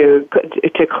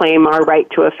to claim our right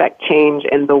to affect change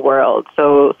in the world.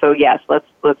 So yes,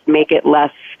 let's make it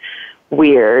less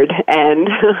weird, and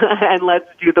let's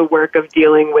do the work of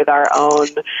dealing with our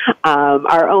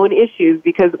own issues,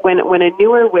 because when a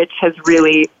newer witch has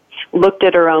really looked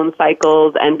at her own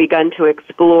cycles and begun to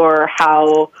explore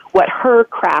what her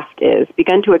craft is,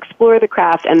 begun to explore the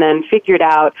craft, and then figured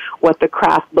out what the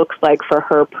craft looks like for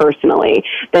her personally,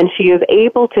 then she is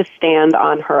able to stand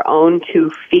on her own 2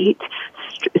 feet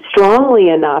strongly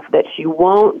enough that she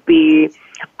won't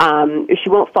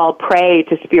fall prey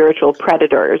to spiritual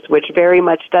predators, which very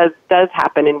much does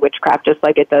happen in witchcraft, just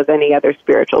like it does any other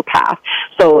spiritual path.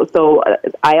 So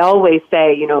I always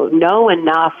say, know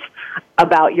enough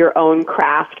about your own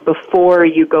craft before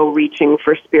you go reaching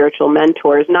for spiritual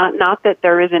mentors. Not that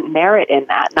there isn't merit in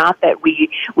that, not that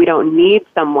we don't need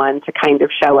someone to kind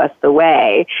of show us the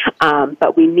way,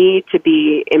 but we need to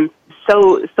be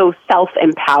so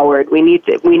self-empowered. We need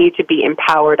to be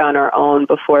empowered on our own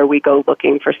before we go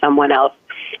looking for someone else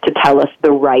to tell us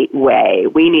the right way.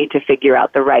 We need to figure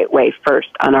out the right way first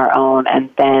on our own, and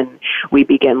then we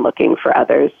begin looking for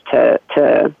others to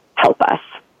help us.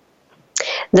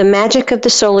 The magic of the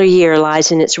solar year lies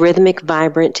in its rhythmic,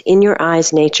 vibrant, in your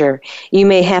eyes nature. You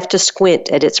may have to squint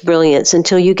at its brilliance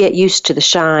until you get used to the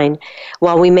shine.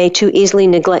 While we may too easily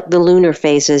neglect the lunar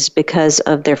phases because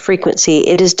of their frequency,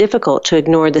 it is difficult to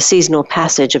ignore the seasonal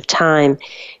passage of time.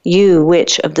 You,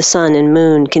 witch of the sun and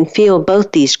moon, can feel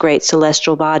both these great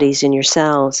celestial bodies in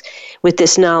yourselves. With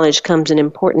this knowledge comes an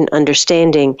important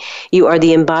understanding. You are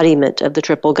the embodiment of the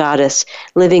triple goddess.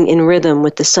 Living in rhythm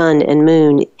with the sun and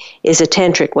moon is a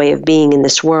tantric way of being in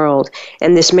this world,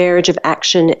 and this marriage of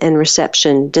action and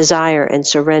reception, desire and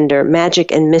surrender,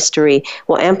 magic and mystery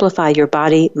will amplify your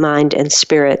body, mind, and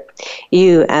spirit.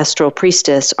 You, astral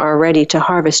priestess, are ready to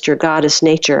harvest your goddess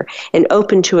nature and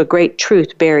open to a great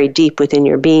truth buried deep within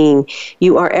your being.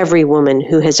 You are every woman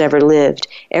who has ever lived,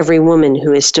 every woman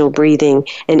who is still breathing,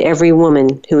 and every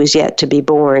woman who is yet to be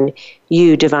born.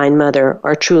 You, Divine Mother,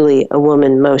 are truly a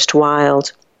woman most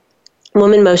wild.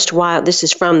 Woman Most Wild, this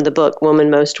is from the book Woman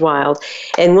Most Wild,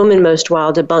 and Woman Most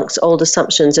Wild debunks old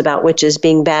assumptions about witches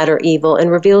being bad or evil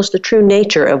and reveals the true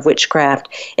nature of witchcraft,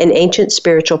 an ancient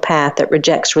spiritual path that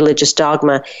rejects religious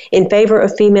dogma in favor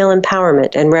of female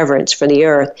empowerment and reverence for the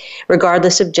earth.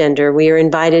 Regardless of gender, we are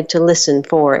invited to listen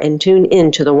for and tune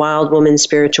into the wild woman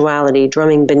spirituality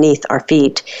drumming beneath our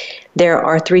feet. There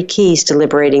are 3 keys to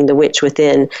liberating the witch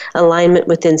within: alignment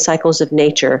within cycles of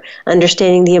nature,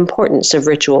 understanding the importance of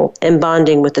ritual, and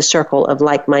bonding with a circle of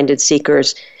like-minded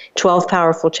seekers. 12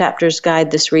 powerful chapters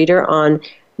guide this reader on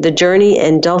the journey,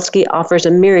 and Dulsky offers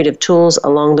a myriad of tools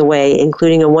along the way,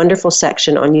 including a wonderful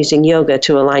section on using yoga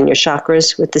to align your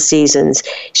chakras with the seasons.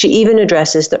 She even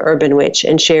addresses the urban witch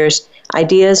and shares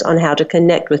ideas on how to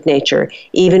connect with nature,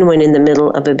 even when in the middle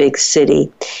of a big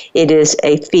city. It is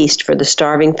a feast for the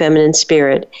starving feminine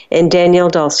spirit, and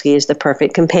Danielle Dulsky is the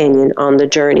perfect companion on the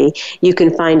journey. You can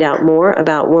find out more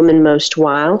about Woman Most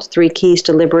Wild, 3 Keys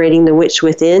to Liberating the Witch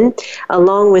Within,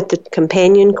 along with the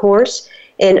companion course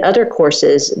and other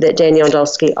courses that Danielle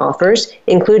Dulsky offers,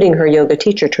 including her yoga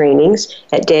teacher trainings,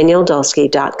 at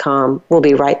danielledulsky.com. We'll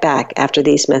be right back after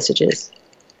these messages.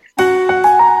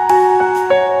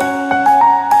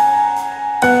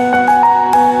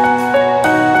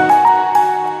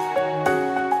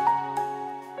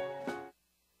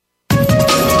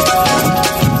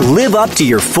 Live up to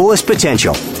your fullest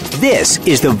potential. This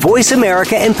is the Voice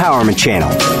America Empowerment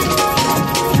Channel.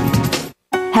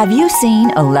 Have you seen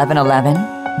 1111?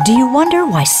 Do you wonder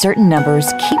why certain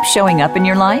numbers keep showing up in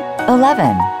your life?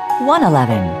 11,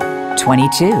 111,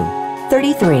 22,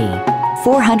 33,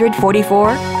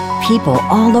 444. People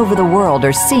all over the world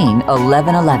are seeing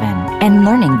 1111 and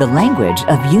learning the language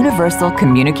of universal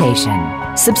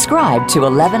communication. Subscribe to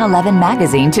 1111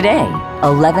 Magazine today.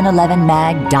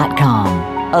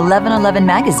 1111mag.com. 1111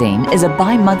 Magazine is a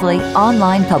bi-monthly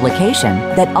online publication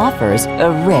that offers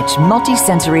a rich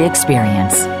multi-sensory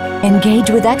experience. Engage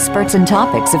with experts in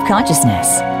topics of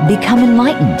consciousness. Become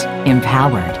enlightened,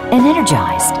 empowered, and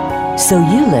energized, so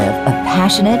you live a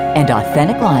passionate and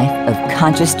authentic life of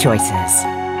conscious choices.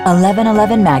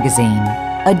 1111 Magazine,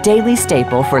 a daily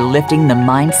staple for lifting the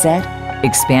mindset,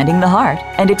 expanding the heart,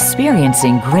 and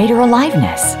experiencing greater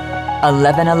aliveness.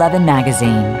 1111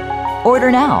 Magazine.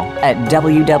 Order now at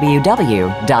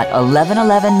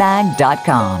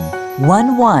www.1111mag.com.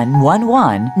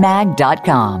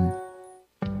 1111mag.com.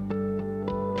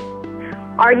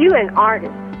 Are you an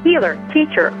artist, healer,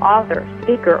 teacher, author,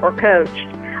 speaker, or coach?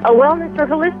 A wellness or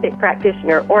holistic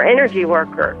practitioner or energy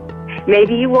worker?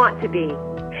 Maybe you want to be.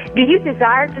 Do you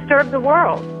desire to serve the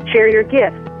world, share your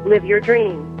gifts, live your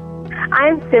dreams? I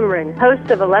am Simran, host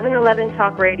of 1111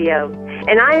 Talk Radio,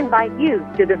 and I invite you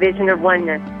to the vision of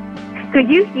oneness. Could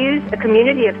you use a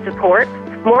community of support,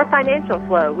 more financial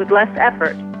flow with less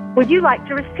effort? Would you like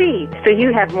to receive so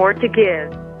you have more to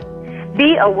give?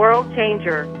 Be a world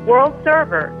changer, world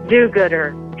server,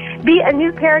 do-gooder. Be a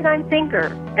new paradigm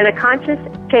thinker and a conscious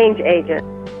change agent.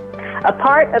 A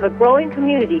part of a growing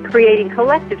community creating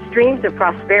collective streams of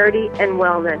prosperity and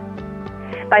wellness.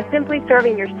 By simply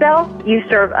serving yourself, you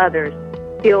serve others.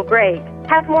 Feel great,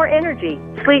 have more energy,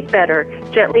 sleep better,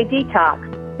 gently detox,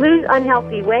 lose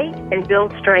unhealthy weight, and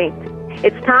build strength.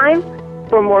 It's time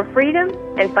for more freedom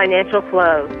and financial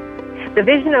flow. The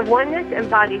vision of oneness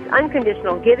embodies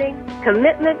unconditional giving,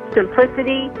 commitment,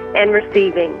 simplicity, and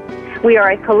receiving. We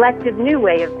are a collective new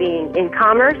way of being in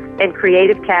commerce and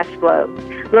creative cash flow.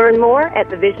 Learn more at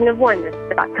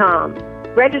thevisionofoneness.com.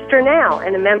 Register now,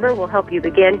 and a member will help you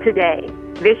begin today.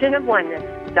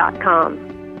 visionofoneness.com.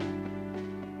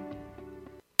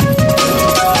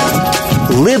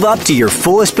 Live up to your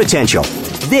fullest potential.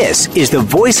 This is the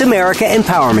Voice America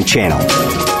Empowerment Channel.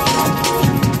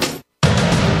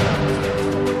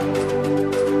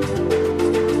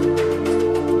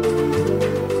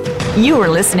 You are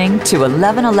listening to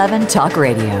 1111 Talk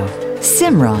Radio.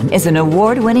 Simran is an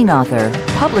award-winning author,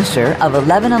 publisher of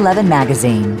 1111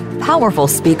 Magazine, powerful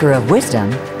speaker of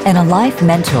wisdom, and a life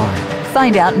mentor.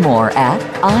 Find out more at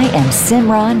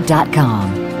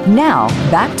IamSimran.com. Now,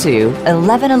 back to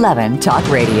 1111 Talk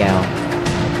Radio.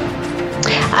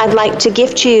 I'd like to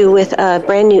gift you with a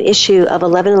brand new issue of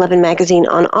 1111 Magazine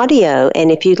on audio,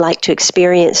 and if you'd like to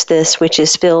experience this, which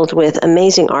is filled with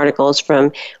amazing articles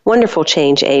from wonderful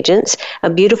change agents,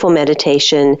 a beautiful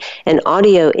meditation, an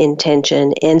audio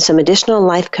intention, and some additional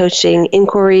life coaching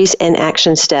inquiries and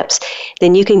action steps,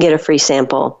 then you can get a free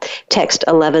sample. Text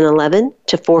 1111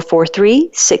 to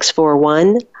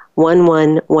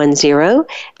 443-641-1110.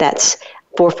 That's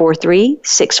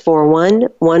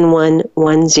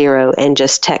 443-641-1110, and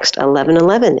just text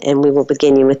 1111 and we will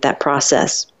begin you with that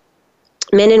process.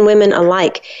 Men and women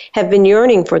alike have been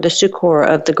yearning for the succor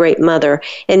of the Great Mother,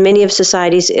 and many of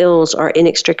society's ills are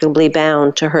inextricably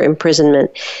bound to her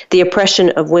imprisonment. The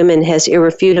oppression of women has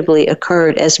irrefutably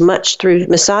occurred as much through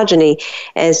misogyny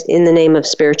as in the name of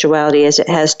spirituality as it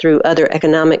has through other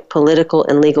economic, political,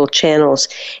 and legal channels.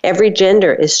 Every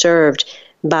gender is served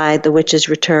by the witch's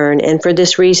return, and for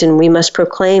this reason we must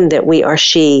proclaim that we are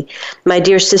she. My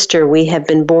dear sister, we have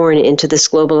been born into this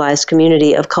globalized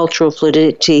community of cultural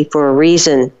fluidity for a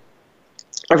reason.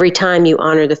 Every time you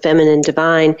honor the feminine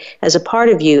divine as a part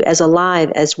of you, as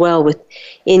alive as well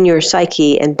within your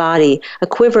psyche and body, a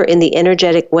quiver in the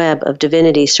energetic web of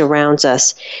divinity surrounds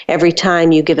us. Every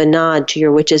time you give a nod to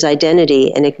your witch's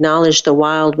identity and acknowledge the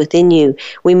wild within you,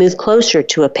 we move closer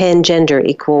to a pan-gender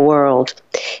equal world.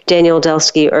 Danielle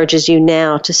Dulsky urges you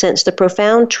now to sense the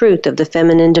profound truth of the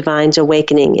feminine divine's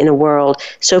awakening in a world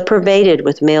so pervaded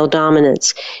with male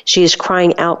dominance. She is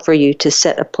crying out for you to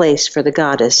set a place for the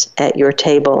goddess at your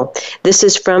table. This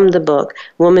is from the book,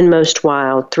 Woman Most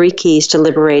Wild, 3 Keys to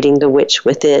Liberating the Witch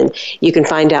Within. You can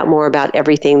find out more about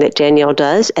everything that Danielle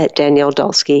does at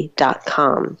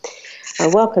danielledulsky.com.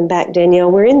 Welcome back,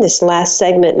 Danielle. We're in this last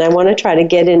segment, and I want to try to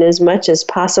get in as much as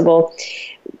possible.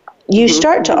 You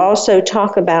start to also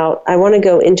talk about, I want to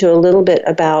go into a little bit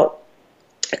about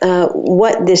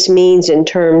what this means in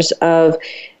terms of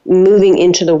moving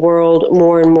into the world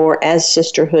more and more as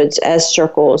sisterhoods, as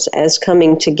circles, as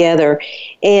coming together,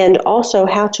 and also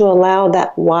how to allow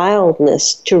that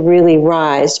wildness to really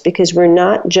rise, because we're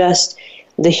not just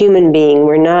the human being,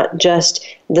 we're not just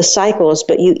the cycles,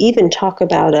 but you even talk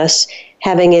about us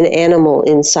having an animal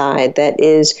inside that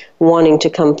is wanting to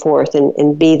come forth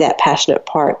and be that passionate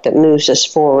part that moves us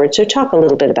forward. So talk a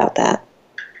little bit about that.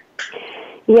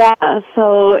 Yeah,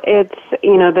 so it's,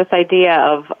 this idea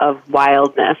of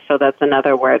wildness. So that's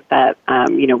another word that,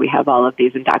 we have all of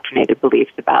these indoctrinated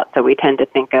beliefs about. So we tend to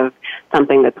think of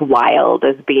something that's wild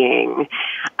as being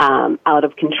out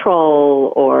of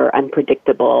control or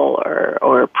unpredictable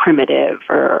or primitive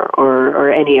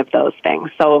or any of those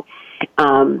things. So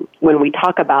when we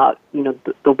talk about,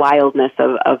 the wildness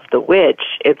of the witch,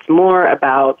 it's more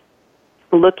about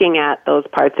looking at those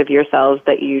parts of yourselves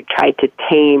that you tried to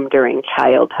tame during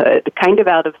childhood, kind of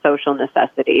out of social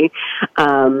necessity.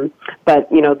 But,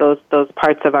 those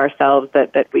parts of ourselves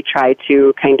that we try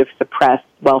to kind of suppress,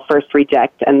 well, first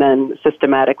reject and then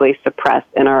systematically suppress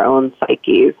in our own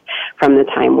psyches from the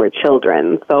time we're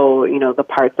children. So, the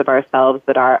parts of ourselves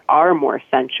that are more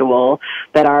sensual,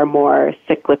 that are more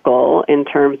cyclical in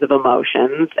terms of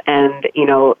emotions, and,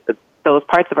 those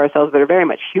parts of ourselves that are very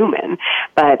much human,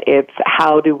 but it's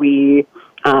how do we,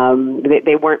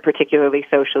 they weren't particularly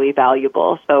socially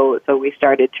valuable, so we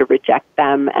started to reject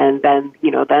them, and then,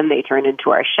 then they turn into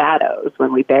our shadows.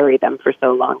 When we bury them for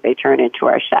so long, they turn into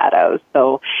our shadows.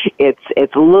 So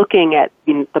it's looking at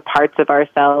the parts of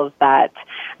ourselves that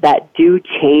do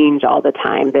change all the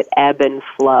time, that ebb and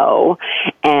flow,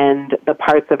 and the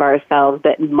parts of ourselves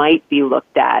that might be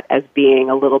looked at as being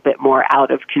a little bit more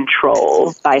out of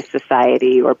control by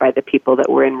society or by the people that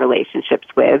we're in relationships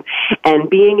with, and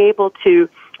being able to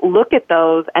look at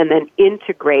those and then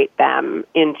integrate them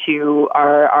into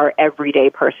our everyday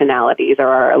personalities or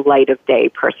our light of day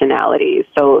personalities.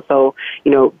 So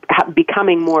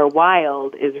becoming more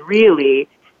wild is really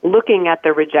looking at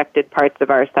the rejected parts of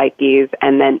our psyches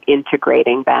and then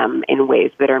integrating them in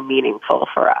ways that are meaningful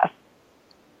for us.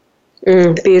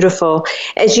 Beautiful.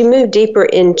 As you move deeper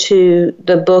into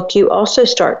the book, you also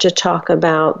start to talk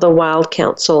about the Wild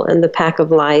Council and the Pack of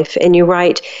Life. And you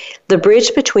write, The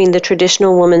bridge between the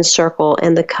traditional woman's circle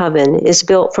and the coven is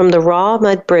built from the raw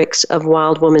mud bricks of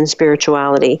wild woman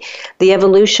spirituality. The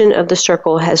evolution of the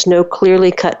circle has no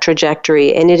clearly cut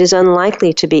trajectory, and it is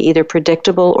unlikely to be either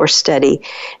predictable or steady.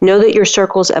 Know that your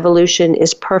circle's evolution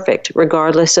is perfect,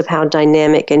 regardless of how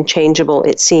dynamic and changeable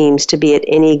it seems to be at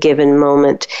any given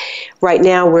moment. Right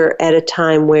now, we're at a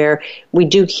time where we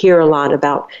do hear a lot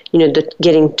about,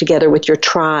 getting together with your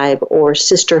tribe or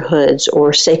sisterhoods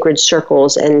or sacred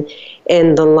circles and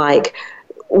the like.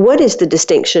 What is the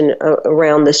distinction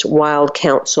around this wild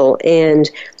council, and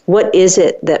what is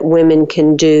it that women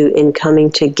can do in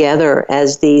coming together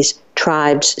as these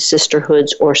tribes,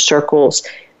 sisterhoods, or circles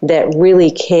that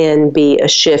really can be a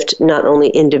shift not only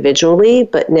individually,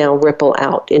 but now ripple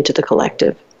out into the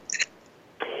collective?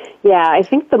 Yeah, I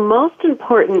think the most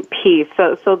important piece,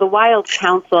 so the Wild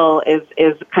Council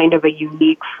is kind of a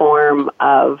unique form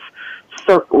of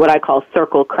what I call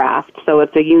circle craft. So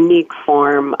it's a unique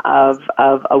form of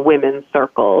a women's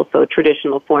circle. So a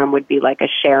traditional form would be like a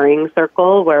sharing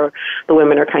circle where the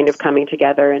women are kind of coming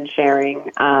together and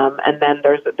sharing. And then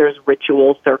there's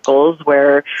ritual circles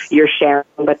where you're sharing,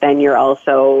 but then you're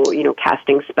also,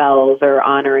 casting spells or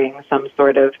honoring some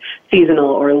sort of seasonal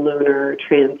or lunar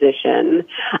transition.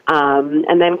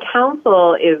 And then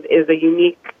council is a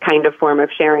unique kind of form of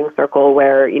sharing circle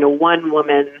where, one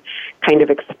woman kind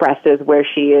of expresses where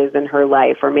she is in her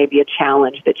life, or maybe a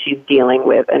challenge that she's dealing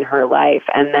with in her life.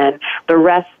 And then the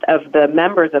rest of the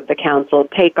members of the council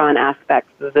take on aspects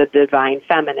of the divine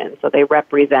feminine. So they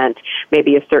represent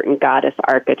maybe a certain goddess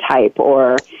archetype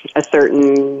or a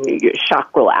certain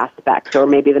chakral aspect, or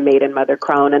maybe the maiden mother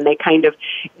crone, and they kind of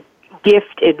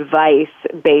gift advice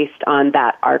based on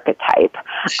that archetype.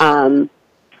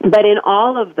 But in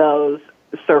all of those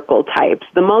circle types,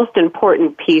 the most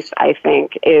important piece, I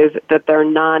think, is that they're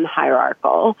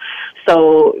non-hierarchical.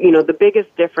 So, the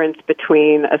biggest difference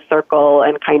between a circle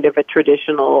and kind of a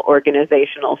traditional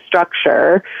organizational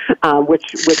structure,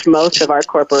 which most of our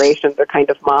corporations are kind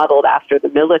of modeled after the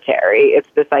military, it's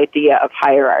this idea of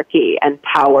hierarchy and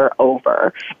power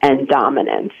over and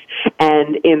dominance.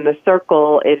 And in the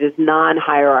circle, it is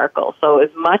non-hierarchical. So as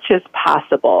much as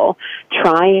possible,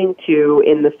 trying to,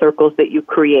 in the circles that you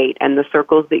create and the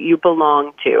circles that you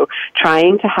belong to,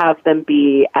 trying to have them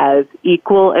be as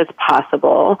equal as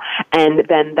possible. And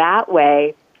then that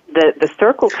way, the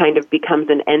circle kind of becomes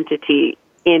an entity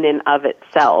in and of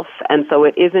itself. And so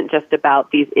it isn't just about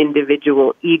these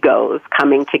individual egos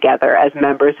coming together as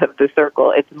members of the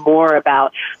circle. It's more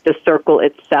about the circle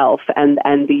itself and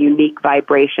the unique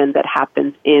vibration that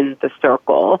happens in the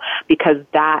circle, because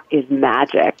that is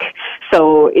magic.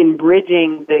 So in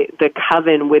bridging the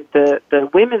coven with the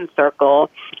women's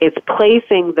circle, it's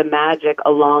placing the magic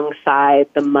alongside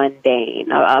the mundane,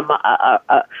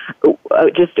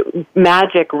 just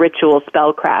magic, ritual,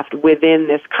 spellcraft within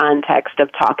this context of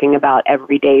talking about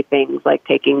everyday things like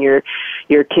taking your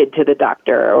kid to the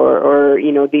doctor or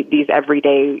these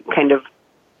everyday kind of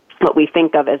what we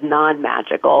think of as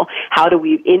non-magical. How do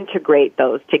we integrate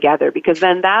those together? Because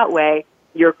then that way,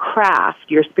 your craft,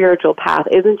 your spiritual path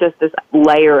isn't just this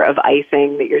layer of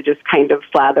icing that you're just kind of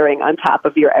slathering on top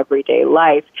of your everyday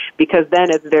life, because then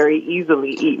it's very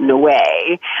easily eaten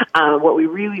away. What we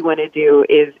really want to do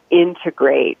is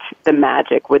integrate the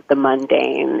magic with the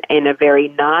mundane in a very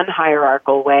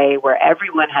non-hierarchical way where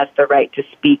everyone has the right to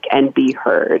speak and be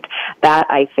heard. That,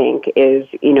 I think, is,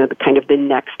 the kind of the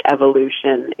next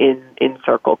evolution in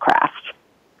circle craft.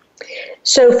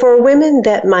 So for women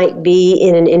that might be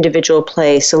in an individual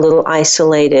place, a little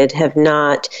isolated, have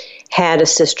not had a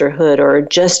sisterhood, or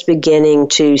just beginning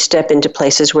to step into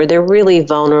places where they're really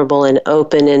vulnerable and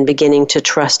open and beginning to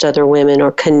trust other women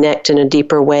or connect in a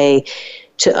deeper way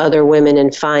to other women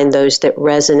and find those that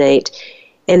resonate,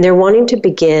 and they're wanting to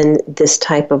begin this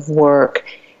type of work,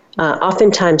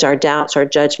 oftentimes our doubts, our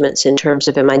judgments in terms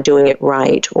of, am I doing it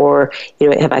right? Or,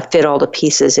 have I fit all the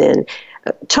pieces in?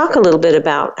 Talk a little bit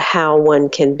about how one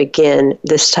can begin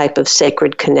this type of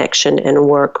sacred connection and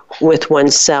work with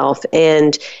oneself,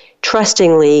 and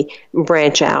trustingly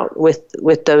branch out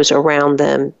with those around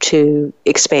them to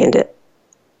expand it.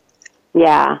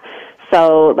 Yeah,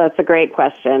 so that's a great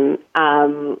question.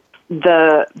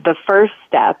 The first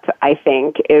step, I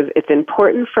think, is it's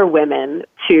important for women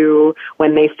to,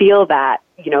 when they feel that,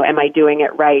 am I doing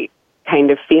it right,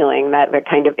 kind of feeling, that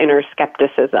kind of inner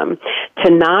skepticism, to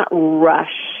not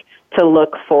rush to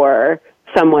look for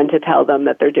someone to tell them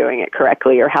that they're doing it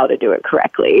correctly or how to do it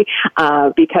correctly.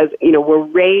 Because, we're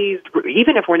raised,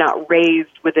 even if we're not raised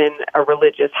within a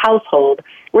religious household,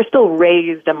 we're still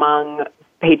raised among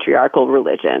patriarchal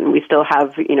religion. We still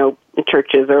have,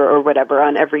 churches or whatever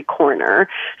on every corner.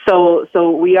 So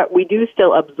we do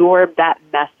still absorb that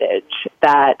message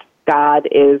that God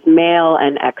is male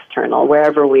and external.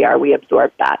 Wherever we are, we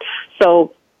absorb that.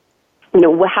 So,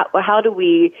 how do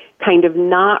we kind of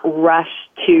not rush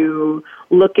to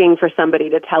looking for somebody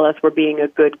to tell us we're being a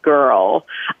good girl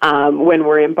when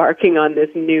we're embarking on this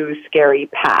new scary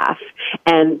path?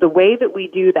 And the way that we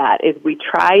do that is we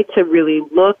try to really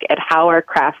look at how our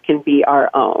craft can be our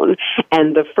own.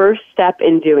 And the first step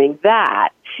in doing that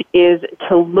is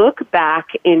to look back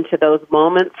into those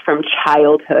moments from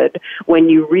childhood when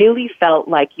you really felt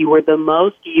like you were the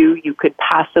most you could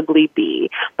possibly be.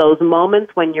 Those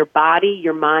moments when your body,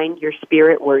 your mind, your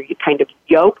spirit were kind of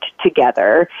yoked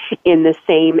together in the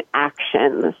same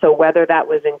action. So whether that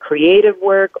was in creative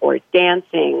work or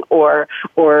dancing or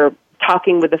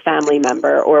talking with a family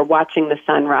member or watching the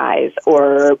sunrise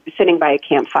or sitting by a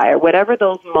campfire, whatever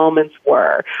those moments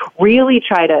were, really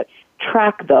try to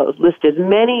track those, list as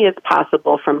many as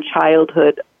possible from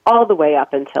childhood all the way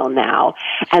up until now.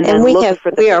 And then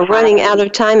we are running out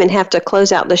of time and have to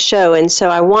close out the show. And so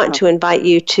I want to invite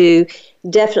you to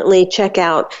definitely check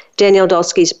out Danielle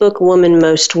Dulsky's book, Woman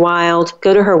Most Wild.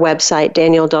 Go to her website,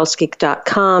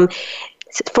 danielledulsky.com.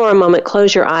 For a moment,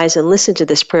 close your eyes and listen to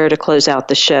this prayer to close out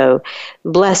the show.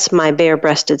 Bless my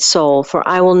bare-breasted soul, for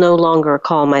I will no longer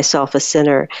call myself a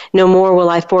sinner. No more will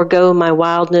I forego my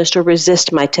wildness or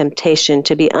resist my temptation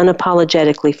to be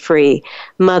unapologetically free.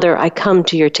 Mother, I come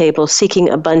to your table seeking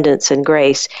abundance and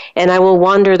grace, and I will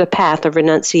wander the path of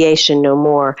renunciation no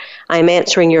more. I am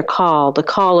answering your call, the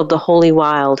call of the holy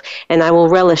wild, and I will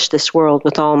relish this world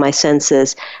with all my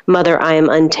senses. Mother, I am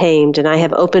untamed, and I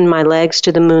have opened my legs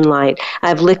to the moonlight.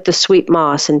 I've licked the sweet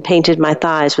moss and painted my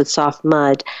thighs with soft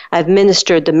mud. I've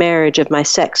ministered the marriage of my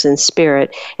sex and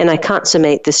spirit, and I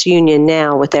consummate this union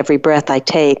now with every breath I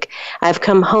take. I've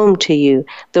come home to you,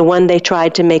 the one they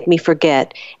tried to make me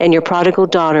forget, and your prodigal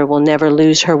daughter will never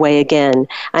lose her way again.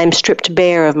 I am stripped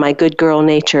bare of my good girl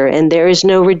nature, and there is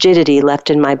no rigidity left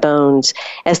in my bones.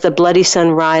 As the bloody sun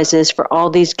rises for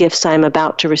all these gifts I am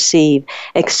about to receive,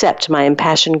 accept my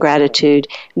impassioned gratitude.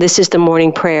 This is the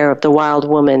morning prayer of the wild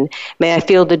woman. May I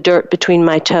feel the dirt between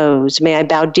my toes. May I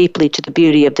bow deeply to the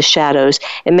beauty of the shadows.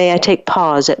 And may I take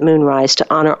pause at moonrise to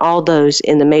honor all those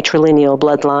in the matrilineal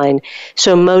bloodline.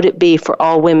 So mote it be for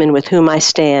all women with whom I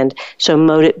stand. So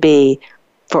mote it be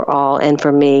for all and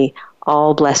for me.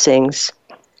 All blessings.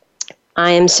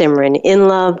 I am Simran, in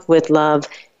love, with love,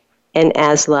 and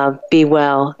as love. Be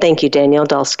well. Thank you, Danielle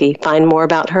Dulsky. Find more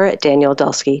about her at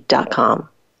danielledulsky.com.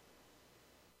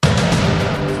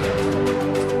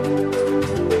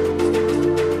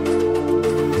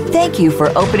 Thank you for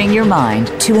opening your mind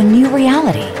to a new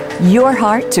reality, your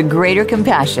heart to greater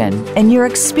compassion, and your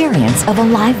experience of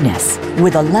aliveness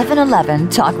with 1111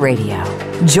 Talk Radio.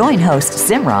 Join host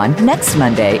Simran next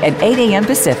Monday at 8 a.m.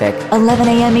 Pacific, 11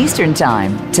 a.m. Eastern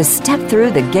Time to step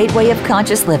through the gateway of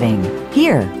conscious living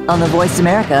here on the Voice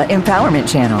America Empowerment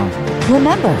Channel.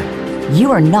 Remember,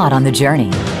 you are not on the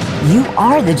journey. You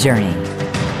are the journey.